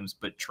Caleb Williams,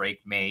 but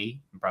Drake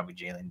May and probably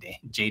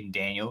Jaden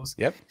Daniels.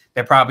 Yep.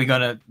 They're probably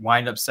going to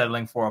wind up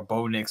settling for a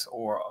Bo Nix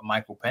or a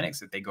Michael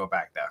Penix if they go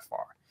back that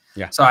far.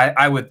 Yeah. So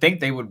I would think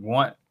they would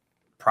want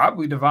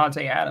probably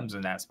Devontae Adams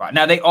in that spot.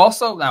 Now,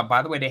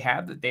 by the way,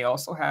 they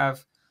also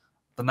have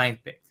the 9th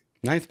pick.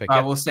 9th pick.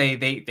 I will say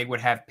they would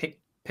have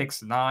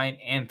picks 9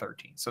 and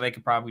 13. So they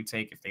could probably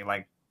take, if they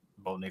like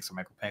Bo Nix or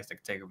Michael Penix, they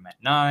could take them at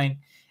 9.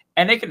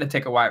 And they could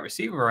take a wide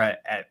receiver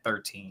at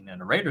 13 in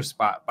the Raiders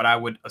spot. But I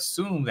would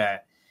assume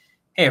that,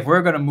 hey, if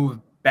we're going to move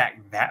back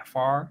that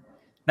far,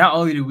 not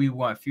only do we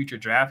want future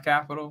draft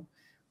capital,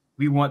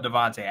 we want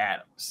Devontae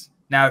Adams.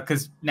 Now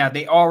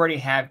they already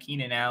have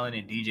Keenan Allen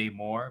and DJ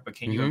Moore, but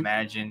can you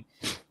imagine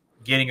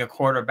getting a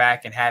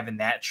quarterback and having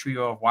that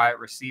trio of wide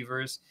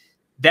receivers?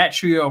 That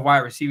trio of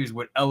wide receivers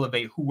would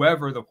elevate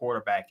whoever the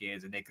quarterback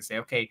is, and they could say,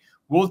 okay,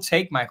 we'll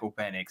take Michael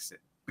Penix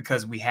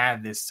because we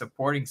have this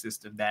supporting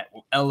system that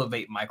will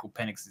elevate Michael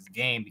Penix's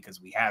game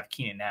because we have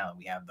Keenan Allen,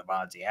 we have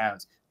Devontae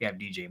Adams, we have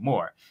DJ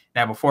Moore.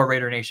 Now, before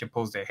Raider Nation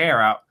pulls their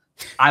hair out,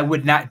 I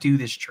would not do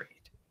this trade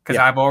because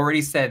I've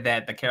already said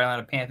that the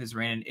Carolina Panthers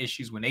ran into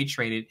issues when they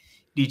traded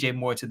DJ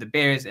Moore to the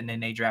Bears, and then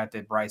they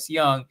drafted Bryce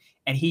Young,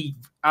 and I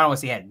don't want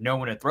to say he had no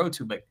one to throw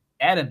to, but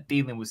Adam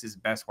Thielen was his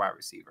best wide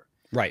receiver.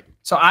 Right.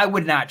 So I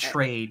would not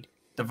trade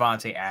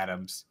Devontae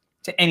Adams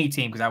to any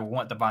team because I would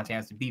want Devontae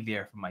Adams to be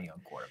there for my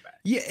young quarterback.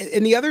 Yeah,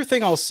 and the other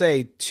thing I'll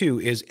say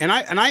too is, and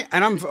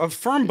I'm a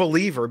firm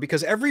believer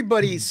because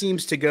everybody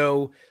seems to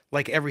go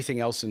like everything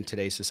else in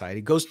today's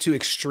society goes to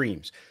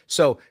extremes.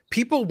 So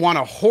people want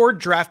to hoard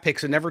draft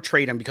picks and never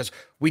trade them because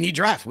we need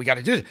draft. We got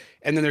to do it.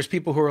 And then there's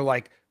people who are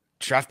like,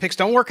 draft picks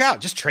don't work out.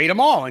 Just trade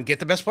them all and get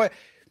the best player.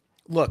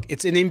 Look,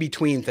 it's an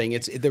in-between thing.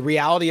 It's the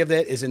reality of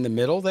that is in the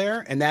middle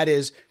there. And that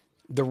is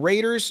the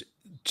Raiders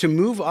to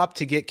move up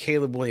to get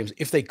Caleb Williams,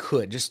 if they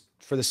could, just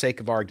for the sake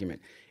of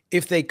argument,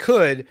 if they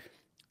could,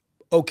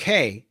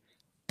 okay.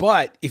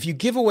 But if you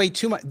give away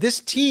too much,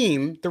 this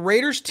team, the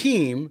Raiders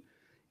team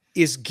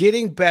is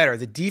getting better.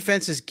 The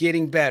defense is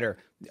getting better.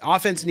 The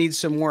offense needs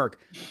some work,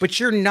 but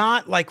you're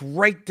not like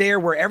right there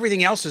where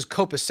everything else is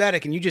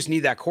copacetic and you just need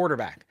that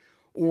quarterback.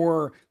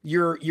 Or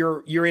you're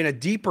in a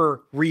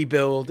deeper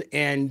rebuild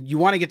and you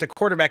want to get the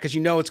quarterback because you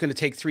know it's going to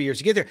take 3 years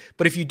to get there.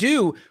 But if you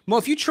do, well,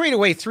 if you trade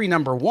away 3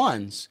 number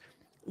ones,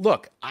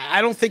 look,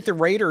 I don't think the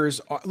Raiders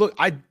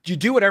you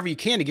do whatever you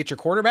can to get your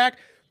quarterback,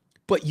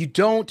 but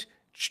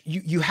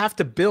you have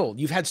to build.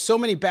 You've had so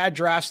many bad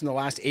drafts in the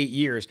last 8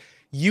 years.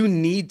 You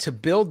need to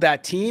build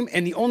that team.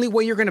 And the only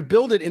way you're going to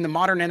build it in the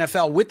modern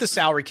NFL with the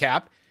salary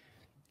cap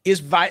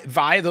is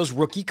via those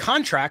rookie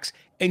contracts.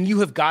 And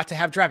you have got to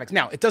have draft picks.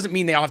 Now, it doesn't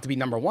mean they all have to be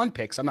number 1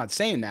 picks. I'm not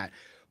saying that.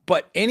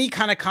 But any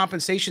kind of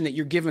compensation that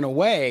you're giving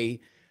away,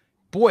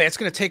 boy, it's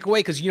going to take away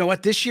because you know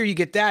what? This year you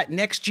get that.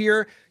 Next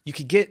year you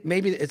could get,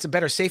 maybe it's a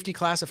better safety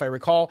class if I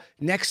recall.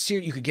 Next year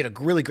you could get a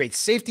really great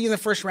safety in the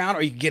first round,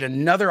 or you could get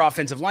another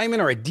offensive lineman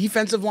or a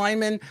defensive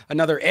lineman,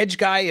 another edge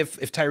guy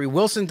if Tyree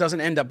Wilson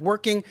doesn't end up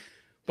working.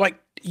 Like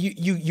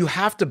you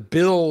have to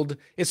build.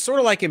 It's sort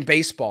of like in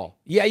baseball.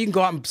 Yeah, you can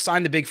go out and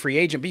sign the big free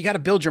agent, but you got to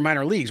build your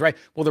minor leagues, right?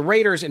 Well, the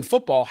Raiders in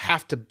football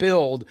have to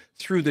build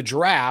through the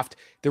draft.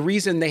 The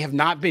reason they have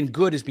not been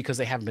good is because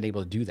they haven't been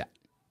able to do that.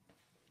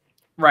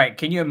 Right.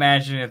 Can you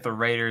imagine if the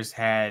Raiders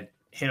had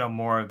hit on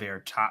more of their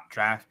top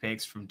draft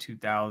picks from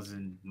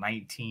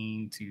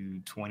 2019 to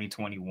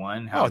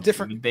 2021? How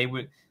different they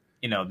would,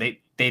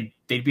 they'd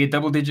be a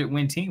double-digit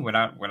win team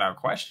without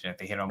question if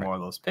they hit on more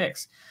of those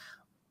picks.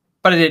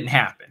 But it didn't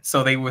happen.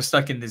 So they were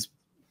stuck in this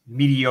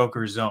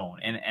mediocre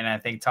zone. And I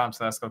think Tom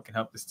Telesco can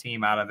help this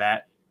team out of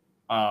that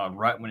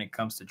rut when it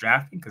comes to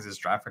drafting because his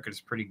draft record is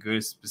pretty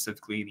good,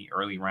 specifically in the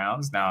early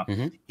rounds. Now,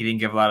 he didn't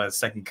give a lot of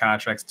second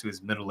contracts to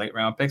his middle, late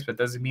round picks, but it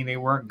doesn't mean they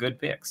weren't good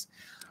picks.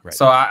 Right.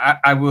 So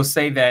I will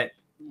say that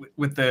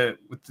with the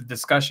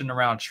discussion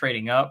around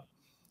trading up,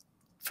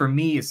 for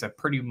me, it's a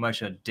pretty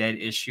much a dead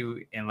issue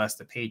unless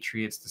the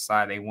Patriots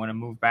decide they want to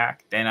move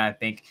back. Then I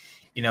think –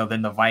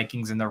 then the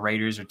Vikings and the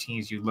Raiders are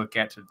teams you look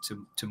at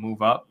to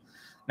move up.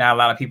 Now, a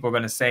lot of people are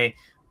going to say,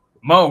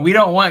 Mo, we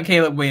don't want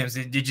Caleb Williams.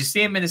 Did you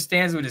see him in the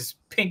stands with his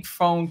pink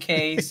phone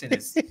case and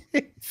his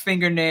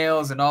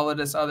fingernails and all of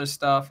this other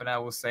stuff? And I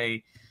will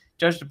say,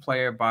 judge the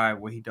player by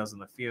what he does on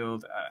the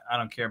field. I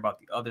don't care about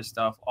the other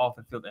stuff off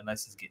the field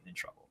unless he's getting in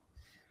trouble.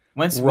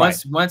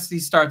 Once he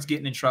starts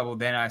getting in trouble,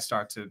 then I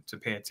start to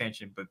pay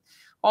attention. But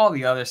all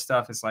the other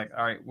stuff is like,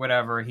 all right,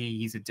 whatever.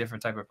 He's a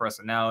different type of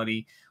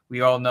personality. We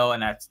all know,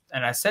 and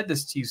I said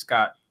this to you,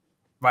 Scott,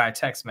 via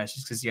text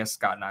message, because yes,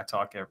 Scott and I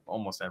talk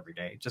almost every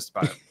day, just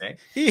about every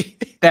day.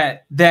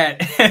 that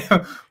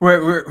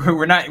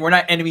we're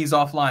not enemies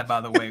offline,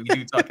 by the way. We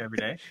do talk every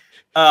day.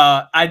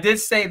 I did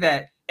say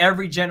that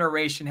every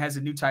generation has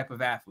a new type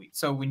of athlete.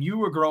 So when you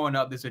were growing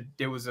up,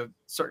 there was a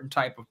certain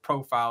type of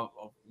profile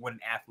of what an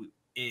athlete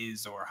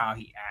is, or how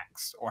he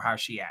acts, or how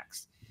she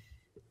acts.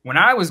 When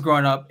I was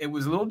growing up, it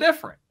was a little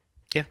different.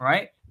 Yeah.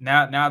 Right.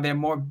 Now they're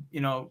more,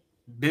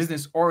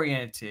 business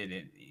oriented,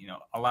 and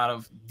a lot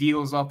of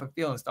deals off the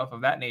field and stuff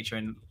of that nature,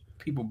 and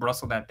people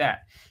bristled at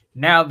that.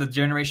 Now the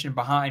generation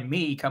behind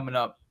me coming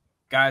up,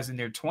 guys in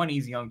their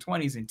 20s, young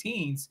 20s and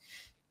teens,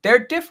 they're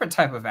a different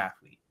type of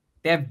athlete.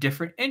 They have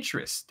different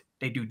interests.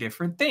 They do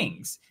different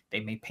things. They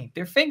may paint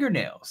their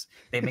fingernails.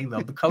 They may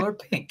love the color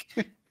pink.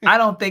 I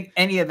don't think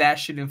any of that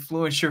should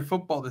influence your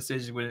football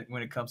decision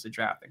when it comes to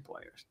drafting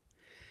players.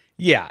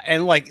 Yeah,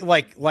 and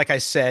like I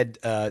said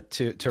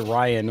to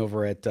Ryan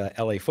over at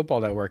LA Football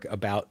Network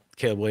about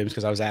Caleb Williams,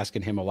 because I was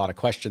asking him a lot of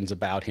questions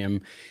about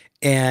him,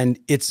 and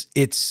it's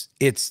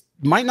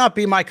might not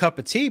be my cup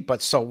of tea,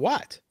 but so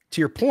what?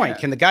 To your point,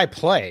 can the guy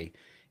play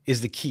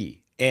is the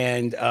key.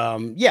 And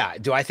yeah,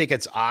 do I think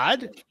it's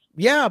odd?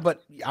 Yeah,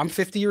 but I'm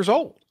 50 years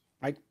old.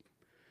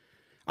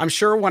 I'm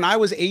sure when I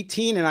was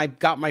 18 and I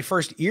got my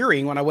first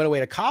earring when I went away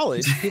to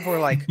college, people were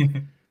like,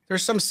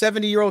 there's some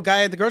 70-year-old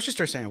guy at the grocery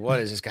store saying, what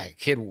is this guy,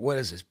 kid? What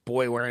is this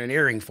boy wearing an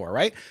earring for?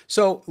 Right.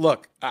 So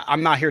look,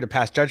 I'm not here to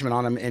pass judgment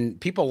on him,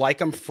 and people like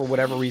him for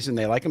whatever reason.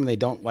 They like him and they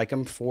don't like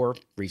him for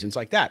reasons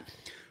like that.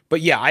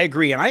 But yeah, I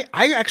agree. And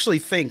I actually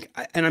think,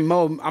 and I'm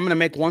going to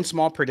make one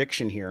small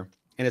prediction here,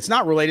 and it's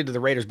not related to the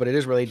Raiders, but it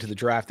is related to the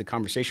draft, the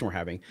conversation we're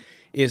having,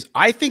 is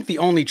I think the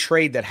only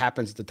trade that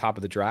happens at the top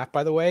of the draft,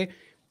 by the way,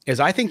 is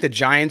I think the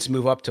Giants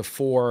move up to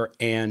 4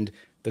 and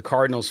the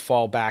Cardinals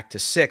fall back to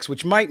 6,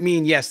 which might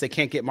mean, yes, they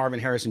can't get Marvin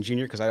Harrison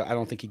Jr. because I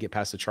don't think he'd get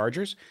past the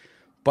Chargers,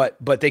 but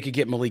they could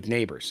get Malik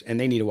Neighbors, and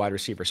they need a wide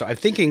receiver. So I'm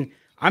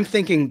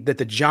thinking that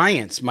the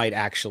Giants might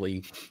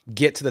actually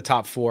get to the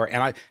top 4.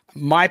 And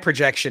my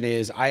projection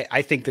is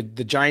I think that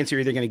the Giants are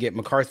either going to get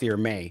McCarthy or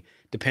May,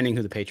 depending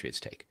who the Patriots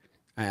take,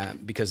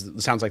 because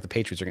it sounds like the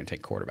Patriots are going to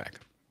take quarterback.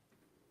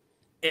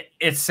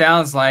 It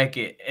sounds like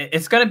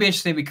it's going to be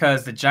interesting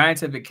because the Giants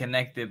have been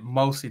connected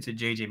mostly to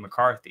J.J.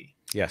 McCarthy.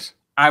 Yes.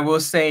 I will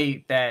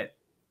say that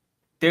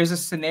there's a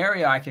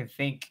scenario I can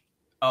think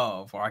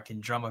of, or I can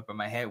drum up in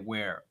my head,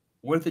 where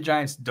what if the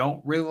Giants don't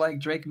really like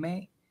Drake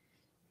May?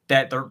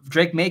 That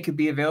Drake May could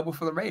be available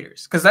for the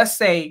Raiders. Because let's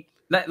say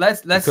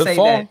let's say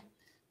that,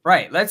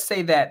 right? Let's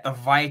say that the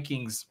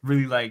Vikings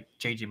really like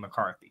J.J.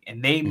 McCarthy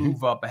and they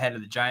move up ahead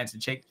of the Giants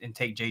and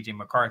take J.J.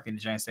 McCarthy, and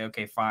the Giants say,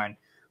 okay, fine,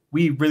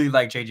 we really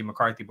like J.J.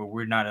 McCarthy, but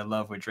we're not in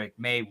love with Drake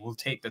May. We'll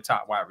take the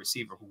top wide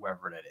receiver,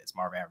 whoever that is,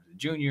 Marvin Harrison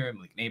Jr.,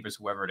 Malik Neighbors,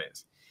 whoever it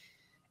is.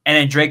 And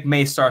then Drake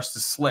May starts to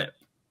slip.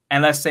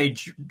 And let's say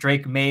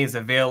Drake May is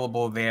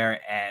available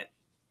there at,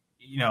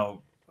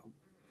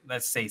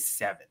 let's say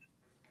 7.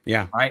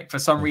 Yeah. Right. For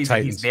some reason,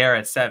 Titans. he's there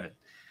at 7.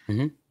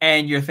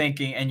 And you're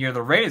thinking, and you're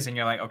the Raiders, and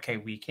you're like, okay,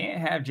 we can't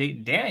have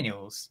Jayden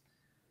Daniels,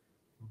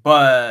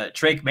 but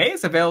Drake May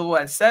is available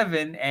at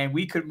 7, and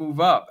we could move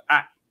up.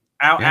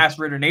 I'll ask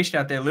Raider Nation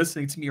out there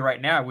listening to me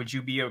right now, would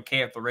you be okay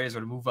if the Raiders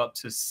were to move up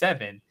to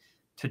 7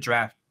 to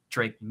draft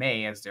Drake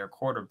May as their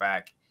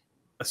quarterback,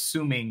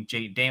 assuming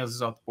Jayden Daniels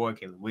is off the board,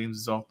 Caleb Williams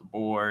is off the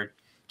board,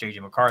 J.J.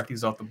 McCarthy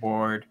is off the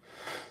board,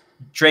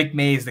 Drake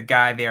May is the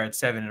guy there at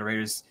 7, and the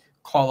Raiders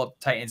call up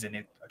the Titans, and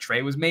if a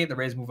trade was made, the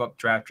Raiders move up,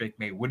 draft Drake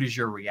May. What is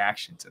your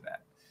reaction to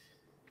that?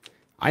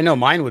 I know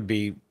mine would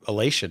be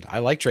elation. I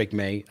like Drake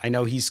May. I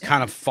know he's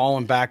kind of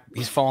fallen back.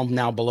 He's fallen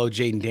now below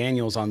Jayden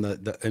Daniels on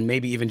the and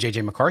maybe even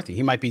J.J. McCarthy.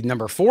 He might be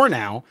number 4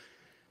 now,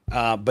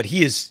 but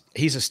he's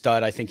a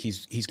stud. I think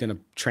he's going to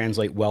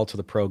translate well to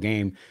the pro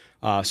game.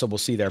 So we'll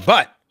see there.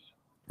 But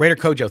Raider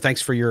Kojo,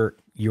 thanks for your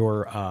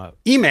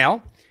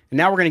email. And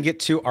now we're going to get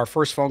to our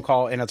first phone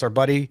call, and it's our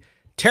buddy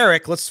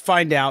Tarek. Let's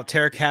find out.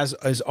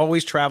 Tarek is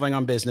always traveling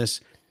on business,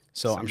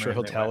 so I'm sure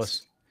he'll tell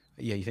us.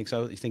 Yeah, you think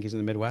so? You think he's in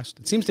the Midwest?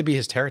 It seems to be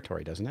his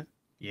territory, doesn't it?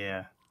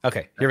 Yeah.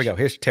 Okay, here we go.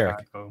 Here's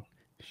Tarek. Chicago.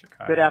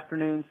 Good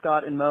afternoon,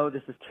 Scott and Mo.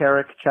 This is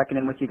Tarek checking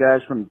in with you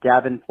guys from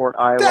Davenport,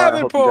 Iowa. Davenport! I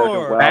hope you guys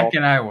are well. Back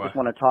in Iowa. Just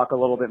want to talk a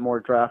little bit more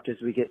draft as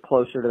we get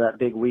closer to that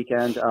big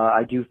weekend.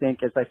 I do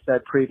think, as I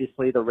said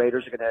previously, the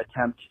Raiders are going to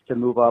attempt to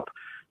move up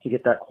to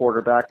get that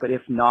quarterback. But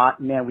if not,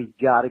 man, we've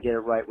got to get it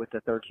right with the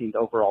 13th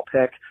overall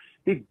pick.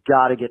 We've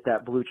got to get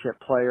that blue chip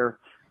player.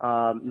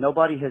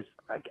 Nobody has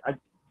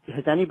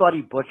has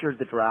anybody butchered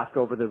the draft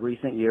over the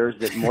recent years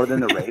that more than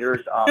the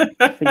Raiders?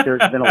 I think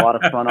there's been a lot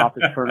of front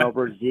office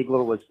turnover.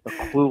 Ziegler was a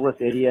clueless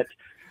idiot.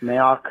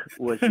 Mayock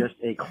was just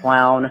a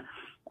clown.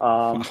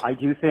 I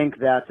do think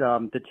that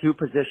the two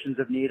positions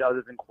of need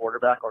other than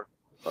quarterback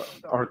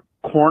are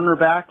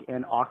cornerback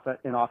and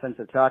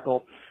offensive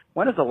tackle.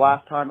 When is the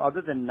last time,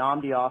 other than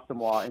Nnamdi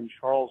Asomugha and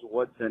Charles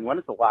Woodson, when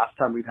is the last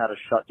time we've had a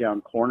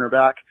shutdown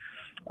cornerback?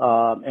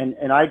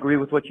 And I agree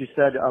with what you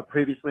said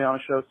previously on a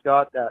show,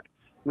 Scott, that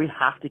we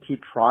have to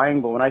keep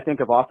trying. But when I think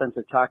of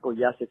offensive tackle,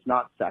 yes, it's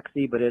not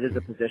sexy, but it is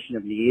a position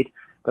of need.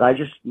 But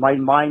my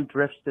mind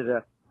drifts to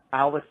the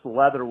Alex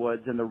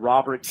Leatherwoods and the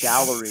Robert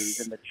Galleries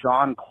and the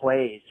John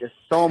Clays, just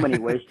so many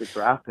wasted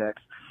draft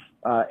picks.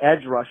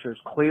 Edge rushers,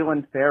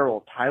 Cleveland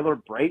Farrell, Tyler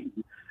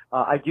Brayton.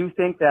 I do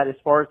think that as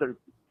far as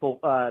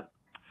the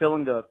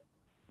filling the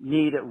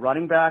need at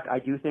running back, I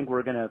do think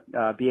we're going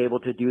to be able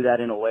to do that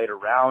in a later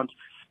round.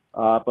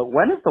 But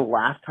when is the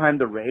last time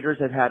the Raiders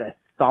have had a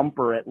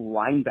thumper at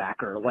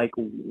linebacker? Like,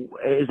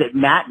 is it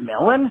Matt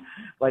Millen?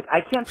 Like,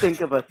 I can't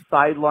think of a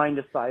sideline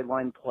to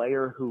sideline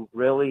player who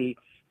really,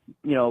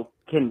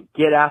 can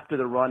get after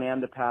the run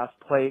and the pass,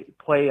 play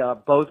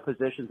both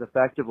positions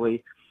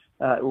effectively.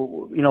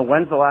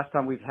 When's the last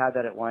time we've had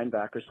that at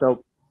linebacker?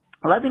 So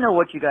let me know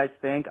what you guys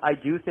think. I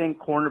do think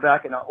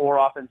cornerback or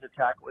offensive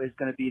tackle is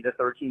going to be the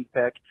 13th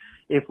pick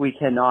if we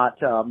cannot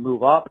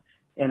move up.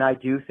 And I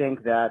do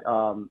think that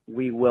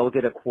we will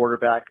get a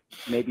quarterback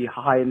maybe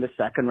high in the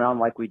second round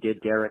like we did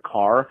Derek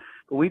Carr.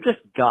 But we've just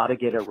got to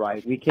get it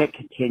right. We can't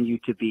continue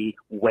to be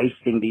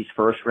wasting these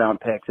first-round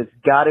picks. It's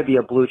got to be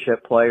a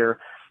blue-chip player,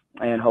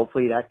 and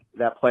hopefully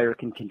that player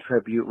can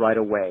contribute right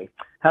away.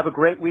 Have a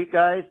great week,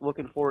 guys.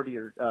 Looking forward to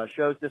your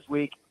shows this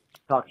week.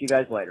 Talk to you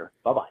guys later.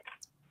 Bye-bye.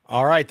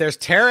 All right, there's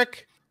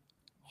Tarek.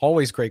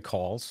 Always great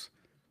calls.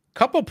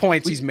 Couple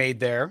points he's made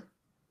there.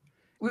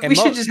 We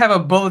should just have a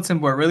bulletin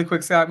board, really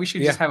quick, Scott. We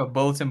should just have a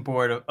bulletin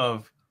board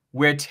of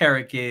where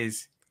Tarek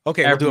is.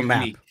 Okay, we'll do a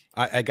map.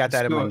 I got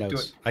that in my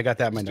notes. I got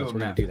that in my notes. We're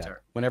going to do that.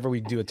 Whenever we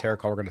do a Tarek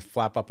call, we're going to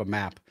flap up a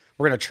map.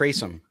 We're going to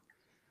trace him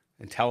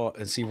and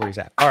see where he's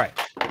at. All right.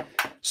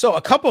 So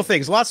a couple of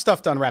things, a lot of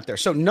stuff to unwrap there.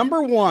 So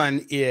number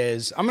one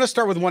is, I'm going to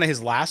start with one of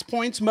his last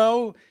points,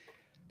 Mo,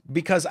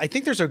 because I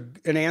think there's an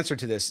answer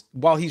to this.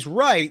 While he's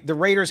right, the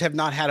Raiders have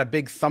not had a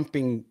big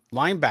thumping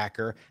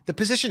linebacker. The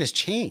position has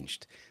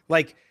changed.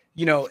 Like,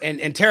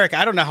 and Tarek,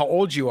 I don't know how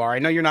old you are. I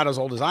know you're not as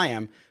old as I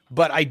am,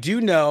 but I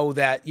do know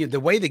that the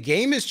way the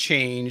game has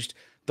changed,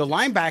 the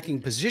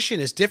linebacking position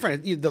is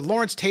different. The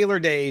Lawrence Taylor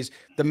days,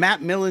 the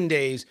Matt Millen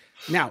days.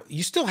 Now,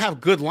 you still have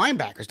good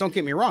linebackers. Don't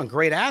get me wrong.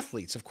 Great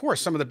athletes, of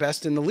course, some of the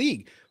best in the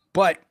league,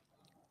 but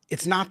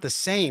it's not the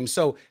same.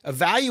 So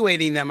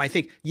evaluating them, I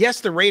think,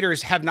 yes, the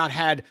Raiders have not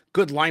had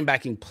good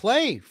linebacking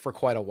play for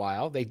quite a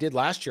while. They did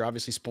last year.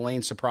 Obviously,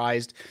 Spillane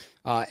surprised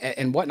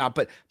and whatnot.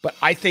 But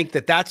I think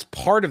that's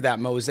part of that,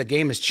 Mo, is the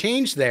game has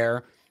changed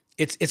there.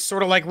 It's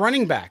sort of like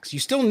running backs. You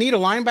still need a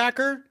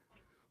linebacker,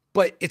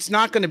 but it's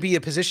not going to be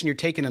a position you're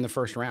taking in the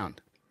first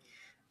round.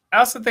 I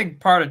also think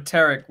part of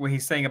Tarek, what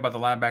he's saying about the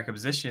linebacker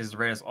position, is the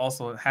Raiders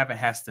also haven't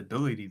had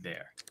stability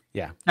there.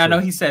 Yeah. I know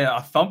he said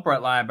a thumper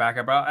at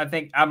linebacker, but I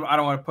think I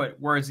don't want to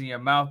put words in your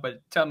mouth,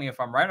 but tell me if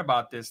I'm right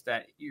about this,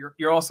 that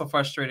you're also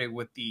frustrated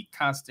with the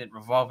constant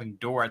revolving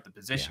door at the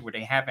position where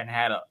they haven't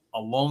had a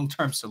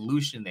long-term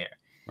solution there.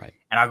 Right.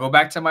 And I'll go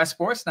back to my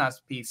sports notes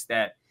piece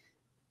that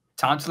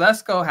Tom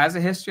Telesco has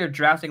a history of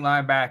drafting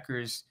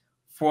linebackers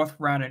fourth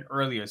round and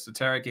earlier. So,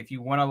 Tarek, if you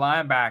want a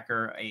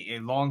linebacker, a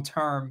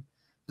long-term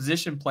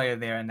position player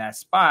there in that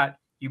spot,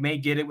 you may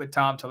get it with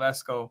Tom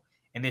Telesco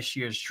in this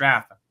year's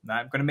draft. I'm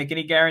not going to make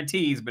any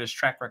guarantees, but his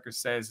track record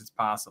says it's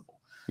possible.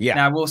 Yeah.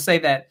 Now, I will say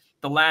that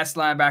the last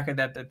linebacker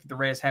that the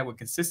Raiders had with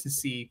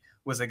consistency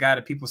was a guy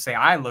that people say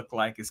I look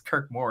like is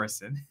Kirk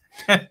Morrison.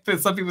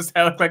 Some people say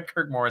I look like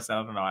Kirk Morrison.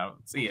 I don't know. I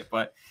don't see it.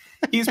 But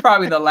he's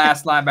probably the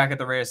last linebacker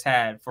the Raiders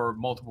had for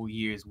multiple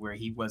years where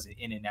he wasn't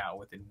in and out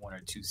within 1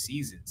 or 2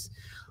 seasons.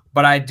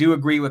 But I do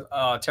agree with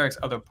Tarek's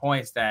other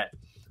points that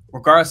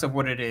regardless of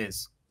what it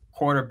is,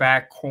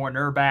 quarterback,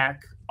 cornerback,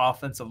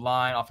 offensive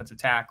line, offensive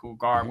tackle,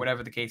 guard,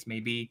 whatever the case may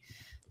be,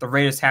 the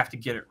Raiders have to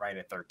get it right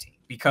at 13.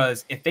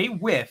 Because if they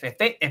whiff, if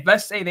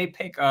let's say they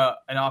pick an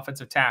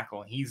offensive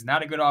tackle, and he's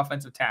not a good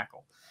offensive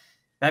tackle,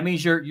 that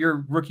means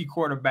your rookie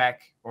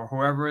quarterback or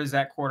whoever is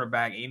that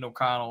quarterback, Aiden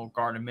O'Connell,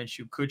 Gardner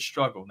Minshew, could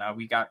struggle. Now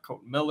we got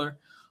Colton Miller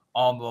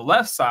on the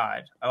left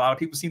side. A lot of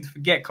people seem to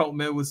forget Colton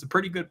Miller was a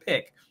pretty good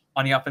pick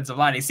on the offensive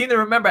line. They seem to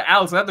remember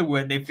Alex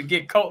Leatherwood. They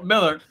forget Colton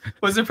Miller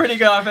was a pretty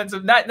good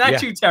offensive. Not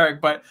you,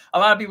 Tarek, but a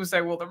lot of people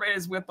say, well, the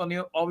Raiders whip on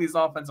all these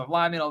offensive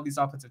linemen, all these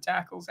offensive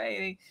tackles.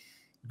 Hey,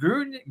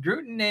 Gruden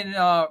and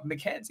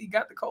McKenzie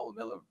got the Colton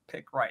Miller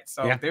pick right.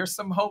 So there's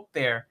some hope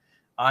there.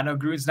 I know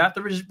Gruden's not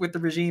with the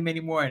regime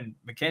anymore, and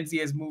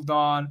McKenzie has moved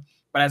on.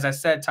 But as I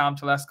said, Tom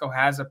Telesco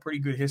has a pretty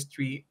good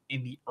history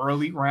in the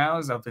early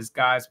rounds of his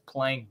guys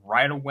playing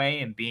right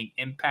away and being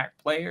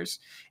impact players.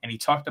 And he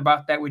talked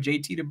about that with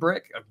JT the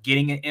Brick, of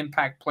getting an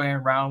impact player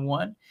in round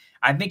 1.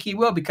 I think he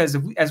will, because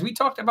as we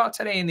talked about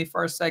today in the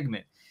first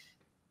segment,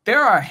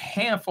 there are a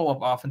handful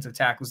of offensive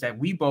tackles that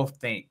we both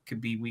think could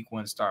be week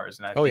 1 starters.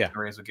 And I think the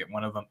Raiders will get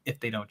one of them if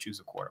they don't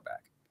choose a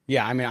quarterback.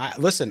 Yeah, I mean, I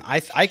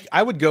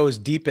would go as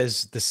deep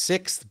as the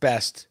 6th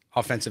best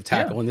offensive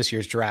tackle in this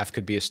year's draft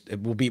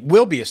will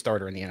be a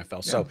starter in the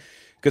NFL. So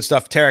good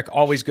stuff. Tarek,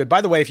 always good.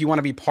 By the way, if you want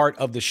to be part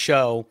of the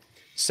show,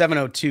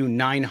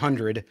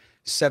 702-900-7869,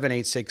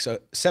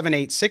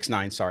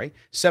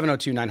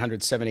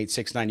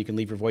 702-900-7869. You can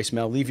leave your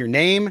voicemail, leave your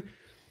name,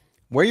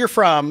 where you're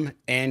from,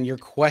 and your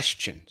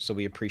question. So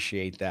we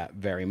appreciate that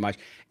very much.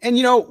 And,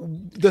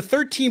 the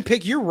 13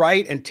 pick, you're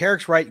right, and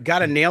Tarek's right, got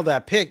to nail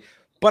that pick.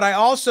 But I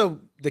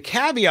also, the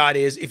caveat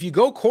is if you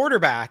go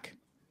quarterback,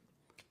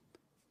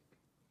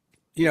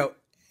 you know,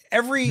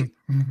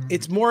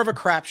 it's more of a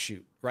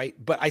crapshoot, right?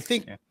 But I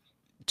think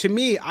to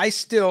me, I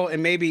still,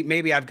 and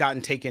maybe I've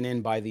gotten taken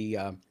in by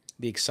the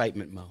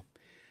excitement, Mo.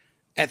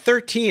 At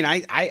 13,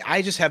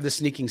 I just have the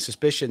sneaking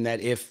suspicion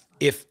that if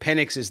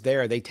Penix is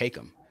there, they take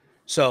him.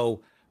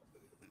 So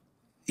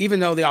even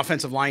though the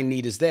offensive line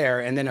need is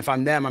there, and then if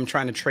I'm them, I'm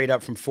trying to trade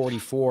up from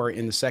 44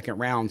 in the second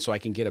round so I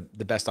can get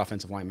the best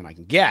offensive lineman I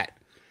can get.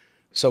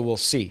 So we'll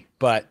see.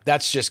 But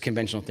that's just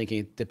conventional thinking.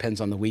 It depends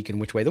on the week and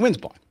which way the wind's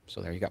blowing.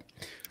 So there you go.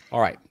 All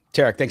right.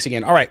 Tarek, thanks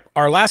again. All right.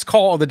 Our last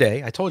call of the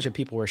day. I told you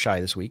people were shy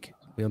this week.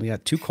 We only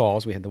got 2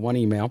 calls. We had the 1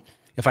 email.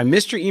 If I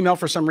missed your email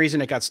for some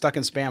reason, it got stuck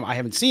in spam. I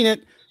haven't seen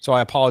it, so I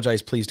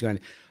apologize. Please do.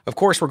 Of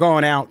course, we're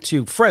going out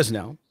to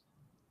Fresno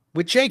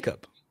with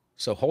Jacob.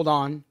 So hold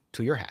on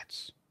to your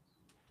hats.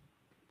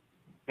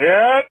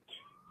 Yet,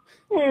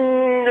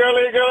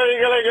 gully,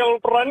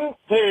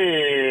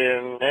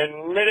 Brunson,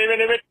 and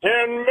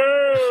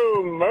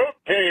boom.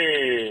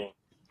 Okay.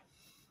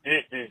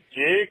 This is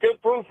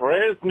Jacob from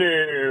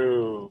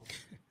Fresno.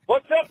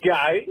 What's up,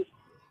 guys?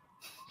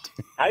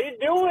 How you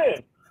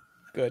doing?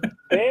 Good.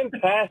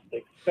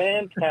 Fantastic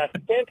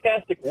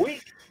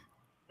week.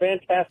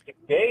 Fantastic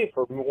day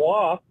for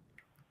moi.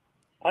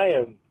 I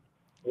am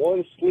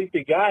one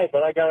sleepy guy,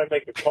 but I got to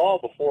make a call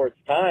before it's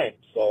time,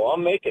 so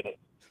I'm making it.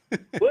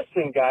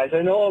 Listen, guys,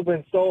 I know I've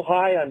been so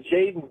high on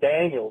Jaden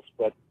Daniels,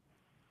 but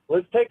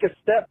let's take a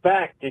step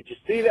back. Did you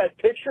see that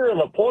picture of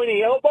the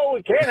pointy elbow?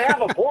 We can't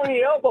have a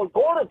pointy elbow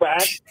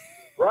quarterback,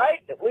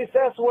 right? At least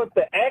that's what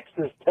the X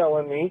is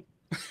telling me.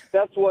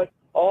 That's what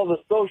all the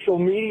social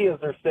medias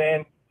are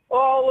saying.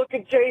 Oh, look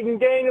at Jaden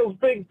Daniels'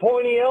 big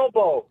pointy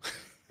elbow.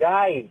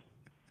 Guys,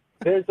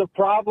 there's a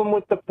problem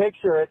with the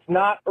picture. It's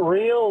not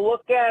real.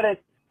 Look at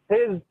it.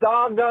 His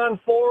doggone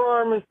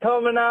forearm is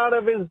coming out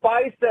of his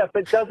bicep.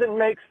 It doesn't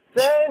make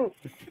sense.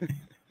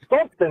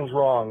 Something's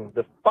wrong.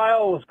 The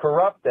file was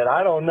corrupted.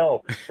 I don't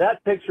know.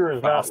 That picture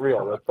is not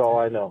real. That's all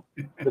I know.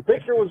 The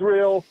picture was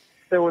real.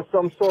 There was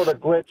some sort of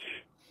glitch.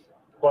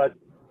 But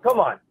come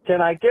on.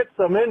 Can I get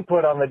some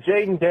input on the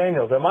Jaden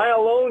Daniels? Am I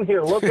alone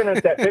here looking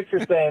at that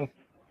picture saying,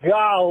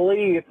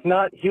 golly, it's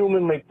not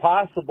humanly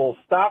possible.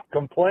 Stop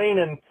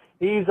complaining.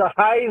 He's a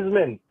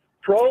Heisman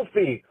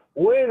Trophy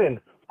winning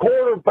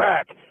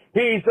quarterback.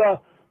 He's a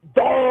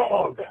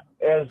dog,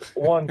 as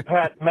one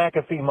Pat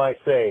McAfee might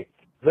say.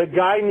 The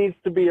guy needs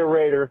to be a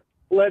Raider.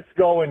 Let's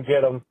go and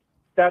get him.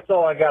 That's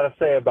all I got to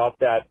say about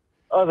that.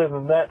 Other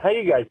than that, how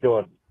you guys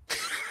doing?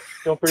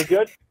 Doing pretty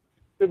good?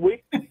 Good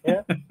week?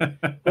 Yeah?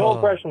 No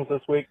impressions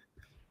this week.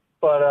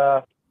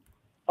 But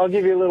I'll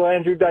give you a little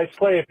Andrew Dice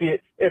Clay if you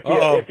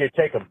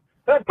take him.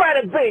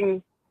 Bada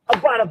bing, a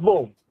bada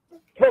boom.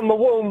 From the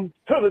womb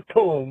to the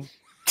tomb.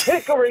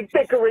 Hickory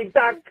dickory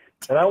dock.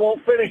 And I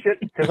won't finish it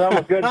because I'm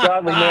a good,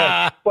 godly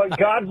man. But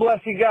God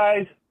bless you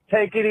guys.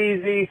 Take it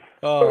easy.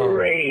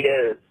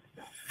 Raiders.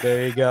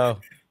 There you go.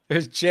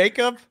 There's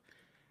Jacob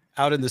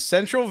out in the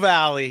Central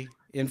Valley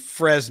in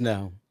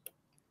Fresno.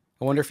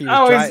 I wonder if he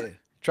was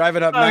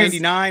driving up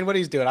 99. What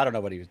he's doing. I don't know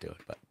what he was doing.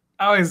 But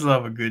I always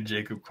love a good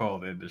Jacob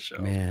call in the show.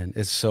 Man,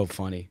 it's so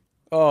funny.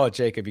 Oh,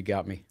 Jacob, you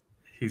got me.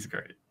 He's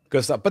great.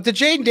 Good stuff. But the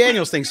Jaden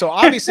Daniels thing. So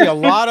obviously a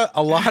lot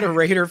of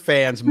Raider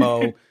fans,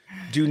 Mo,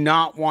 do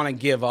not want to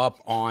give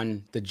up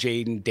on the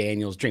Jaden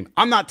Daniels dream.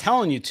 I'm not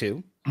telling you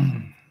to.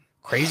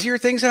 Crazier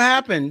things have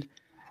happened,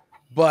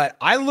 but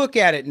I look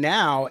at it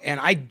now and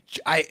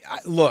I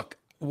look,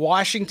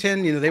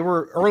 Washington, you know, they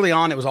were early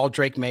on, it was all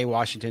Drake May,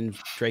 Washington,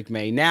 Drake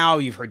May. Now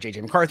you've heard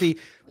JJ McCarthy,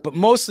 but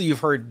mostly you've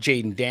heard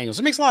Jaden Daniels.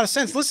 It makes a lot of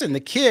sense. Listen, the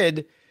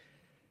kid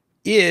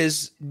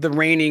is the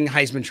reigning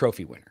Heisman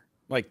Trophy winner.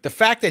 Like, the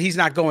fact that he's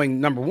not going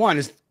number 1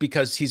 is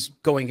because he's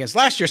going against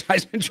last year's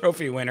Heisman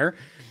Trophy winner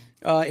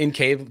in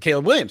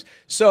Caleb Williams.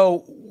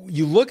 So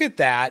you look at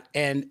that,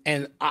 and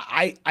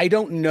I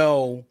don't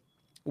know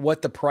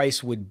what the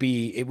price would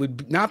be. It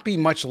would not be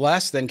much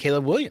less than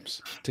Caleb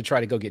Williams to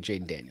try to go get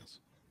Jaden Daniels.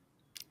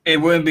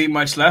 It wouldn't be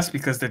much less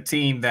because the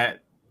teams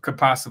that could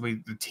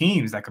possibly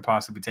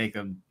take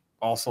him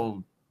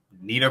also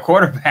need a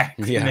quarterback.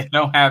 Yeah. And they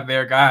don't have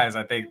their guys.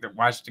 I think the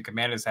Washington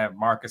Commanders have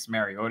Marcus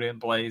Mariota in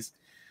place,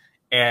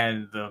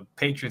 and the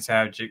Patriots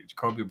have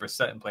Jacoby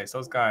Brissett in place.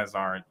 Those guys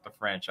aren't the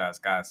franchise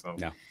guys. So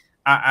no.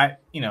 I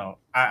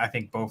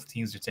think both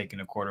teams are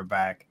taking a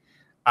quarterback.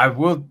 I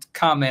will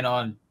comment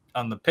on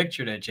the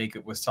picture that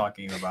Jacob was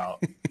talking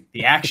about,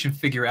 the action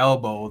figure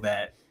elbow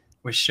that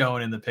was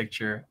shown in the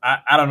picture.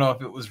 I don't know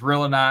if it was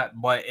real or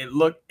not, but it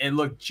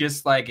looked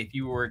just like if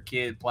you were a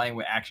kid playing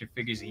with action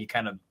figures and you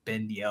kind of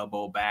bend the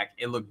elbow back.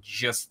 It looked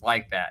just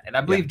like that. And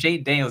I believe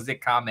Jaden Daniels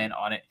did comment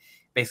on it,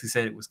 basically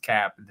said it was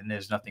capped, and then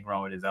there's nothing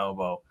wrong with his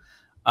elbow.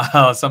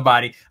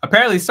 Somebody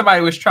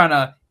was trying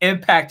to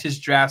impact his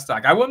draft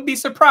stock. I wouldn't be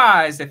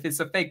surprised if it's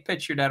a fake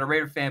picture that a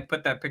Raider fan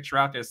put that picture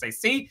out there and say,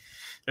 see,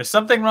 there's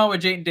something wrong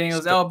with Jaden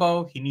Daniels'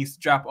 elbow. He needs to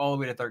drop all the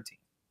way to 13.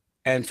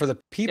 And for the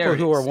people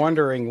who are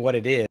wondering what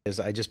it is,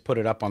 I just put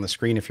it up on the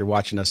screen if you're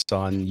watching us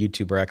on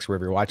YouTube or X,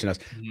 wherever you're watching us.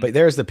 But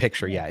there's the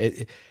picture. Yeah,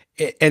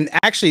 And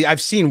actually,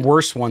 I've seen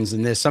worse ones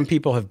than this. Some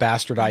people have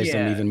bastardized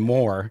them Yeah. even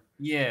more.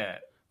 Yeah.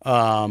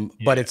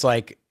 But it's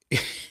like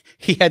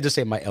he had to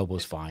say my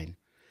elbow's fine.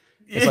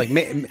 It's like,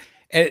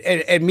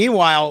 and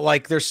meanwhile,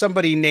 like there's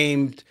somebody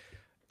named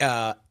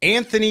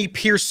Anthony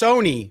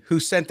Piersoni who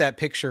sent that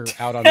picture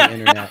out on the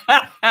internet.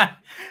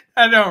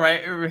 I know,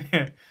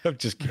 right? I'm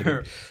just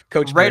kidding.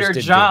 Coach Raider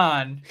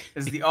John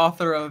is the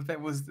author of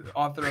that. Was the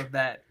author of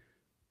that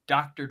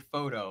doctored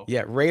photo.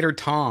 Yeah, Raider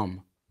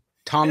Tom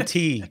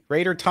T.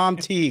 Raider Tom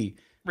T.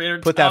 Raider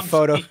Put Tom that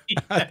photo.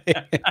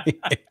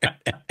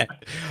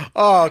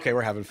 Oh, okay,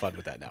 we're having fun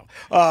with that now.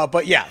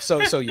 But yeah,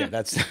 so yeah,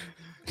 that's.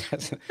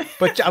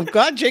 But I'm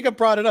glad Jacob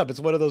brought it up. It's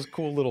one of those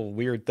cool little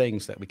weird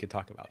things that we could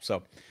talk about.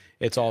 So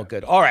it's all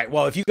good. All right.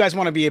 Well, if you guys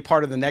want to be a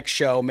part of the next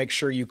show, make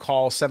sure you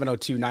call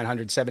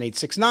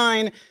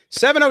 702-900-7869,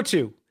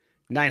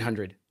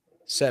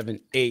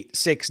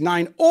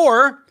 702-900-7869,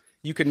 or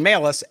you can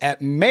mail us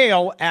at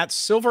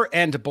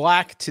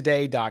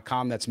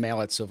mail@silverandblacktoday.com. That's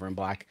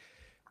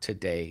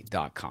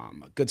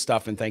mail@silverandblacktoday.com. Good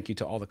stuff. And thank you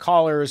to all the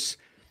callers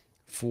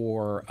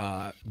for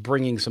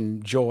bringing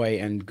some joy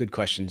and good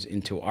questions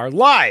into our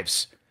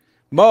lives.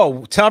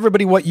 Mo, tell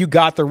everybody what you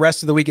got the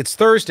rest of the week. It's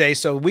Thursday,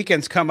 so the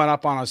weekend's coming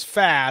up on us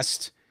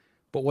fast.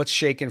 But what's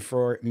shaking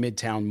for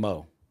Midtown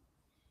Mo?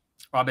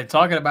 Well, I've been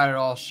talking about it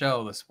all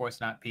show, the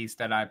Sports Not piece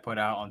that I put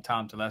out on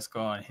Tom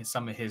Telesco and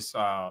some of his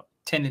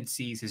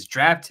tendencies, his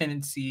draft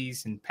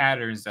tendencies and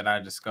patterns that I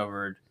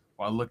discovered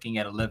while looking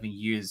at 11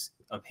 years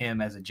of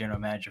him as a general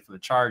manager for the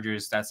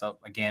Chargers. That's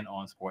up again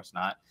on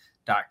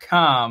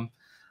sportsnot.com.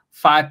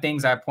 5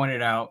 things I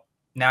pointed out.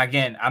 Now,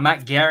 again, I'm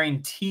not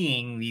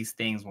guaranteeing these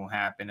things will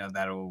happen or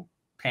that it will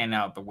pan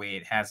out the way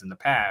it has in the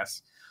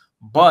past,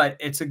 but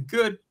it's a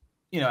good,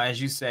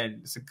 as you said,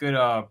 it's a good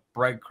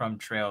breadcrumb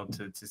trail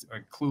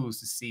or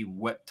clues to see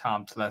what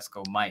Tom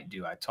Telesco might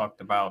do. I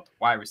talked about the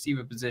wide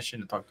receiver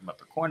position. I talked about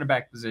the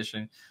cornerback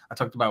position. I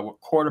talked about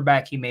what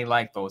quarterback he may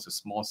like, though it's a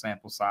small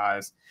sample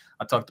size.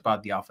 I talked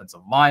about the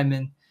offensive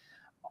lineman.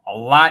 A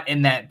lot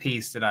in that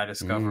piece that I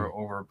discovered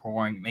over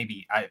pouring.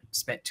 Maybe I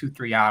spent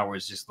 2-3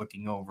 hours just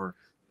looking over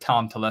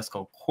Tom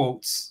Telesco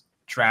quotes,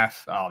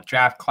 draft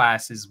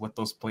classes, what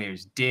those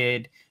players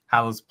did,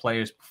 how those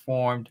players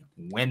performed,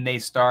 when they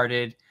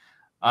started,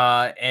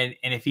 and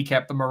if he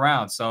kept them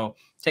around. So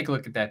take a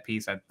look at that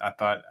piece. I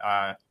thought,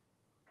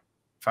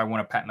 if I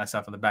want to pat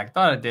myself on the back, I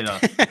thought I did a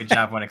good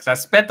job on it because I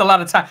spent a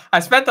lot of time.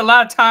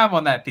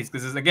 On that piece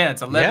because it's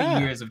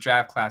 11 years of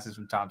draft classes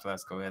from Tom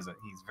Telesco. He's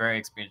very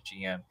experienced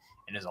GM, and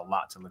there's a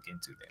lot to look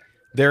into there.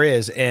 There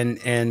is,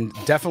 and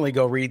definitely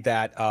go read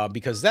that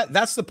because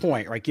that's the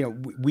point, right?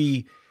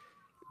 We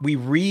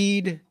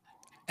read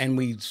and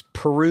we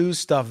peruse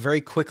stuff very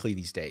quickly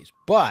these days.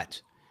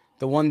 But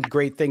the one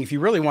great thing, if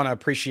you really want to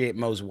appreciate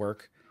Mo's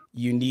work,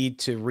 you need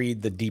to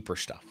read the deeper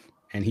stuff.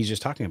 And he's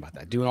just talking about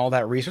that, doing all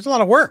that research. It's a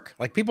lot of work.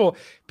 Like people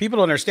don't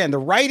understand. The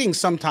writing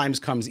sometimes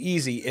comes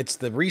easy. It's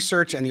the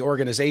research and the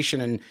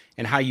organization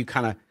and how you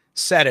kind of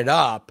set it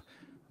up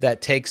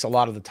that takes a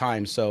lot of the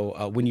time.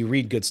 So when you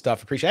read good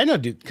stuff, appreciate. I know,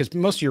 dude, because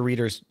most of your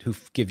readers who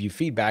give you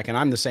feedback, and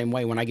I'm the same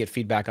way when I get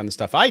feedback on the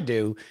stuff I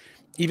do,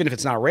 even if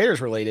it's not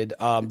Raiders related,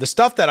 the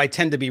stuff that I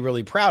tend to be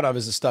really proud of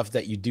is the stuff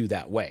that you do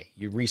that way.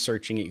 You're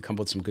researching it, you come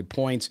up with some good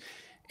points,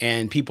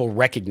 and people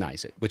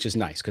recognize it, which is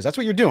nice because that's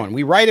what you're doing.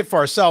 We write it for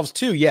ourselves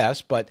too,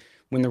 yes, but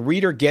when the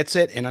reader gets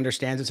it and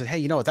understands it, says, hey,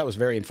 you know what, that was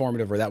very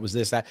informative, or that was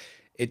this, that,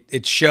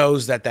 it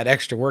shows that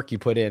extra work you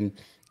put in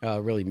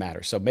really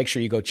matters. So make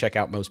sure you go check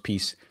out Mo's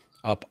piece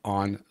up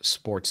on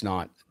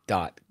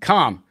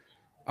sportsnot.com.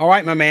 All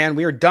right, my man,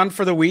 we are done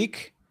for the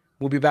week.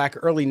 We'll be back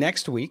early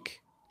next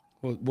week.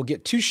 We'll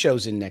get 2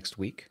 shows in next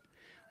week.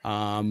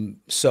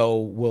 So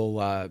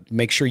we'll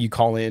make sure you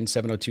call in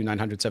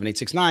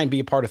 702-900-7869, be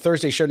a part of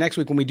Thursday's show next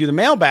week when we do the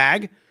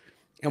mailbag,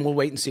 and we'll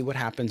wait and see what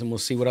happens, and we'll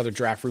see what other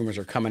draft rumors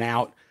are coming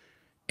out,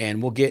 and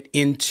we'll get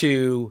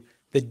into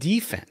the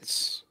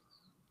defense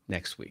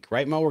next week.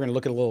 Right, Mo? We're going to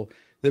look at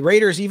the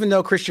Raiders, even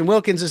though Christian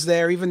Wilkins is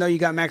there, even though you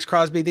got Max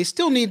Crosby, they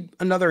still need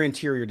another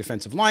interior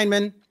defensive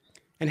lineman.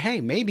 And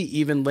hey, maybe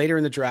even later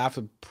in the draft,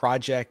 a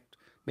project,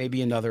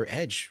 maybe another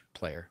edge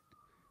player.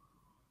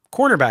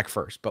 Cornerback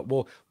first, but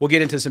we'll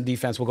get into some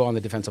defense. We'll go on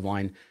the defensive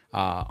line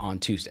on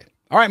Tuesday.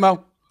 All right,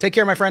 Mo. Take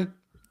care, my friend.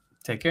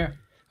 Take care.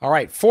 All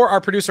right. For our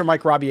producer,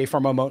 Mike Robier, for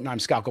Mo Moten, I'm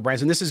Scott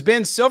Branson. This has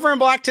been Silver and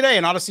Black Today,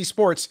 an Odyssey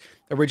Sports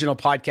original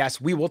podcast.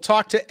 We will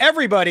talk to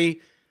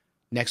everybody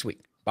next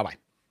week. Bye-bye.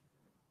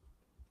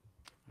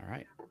 All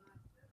right.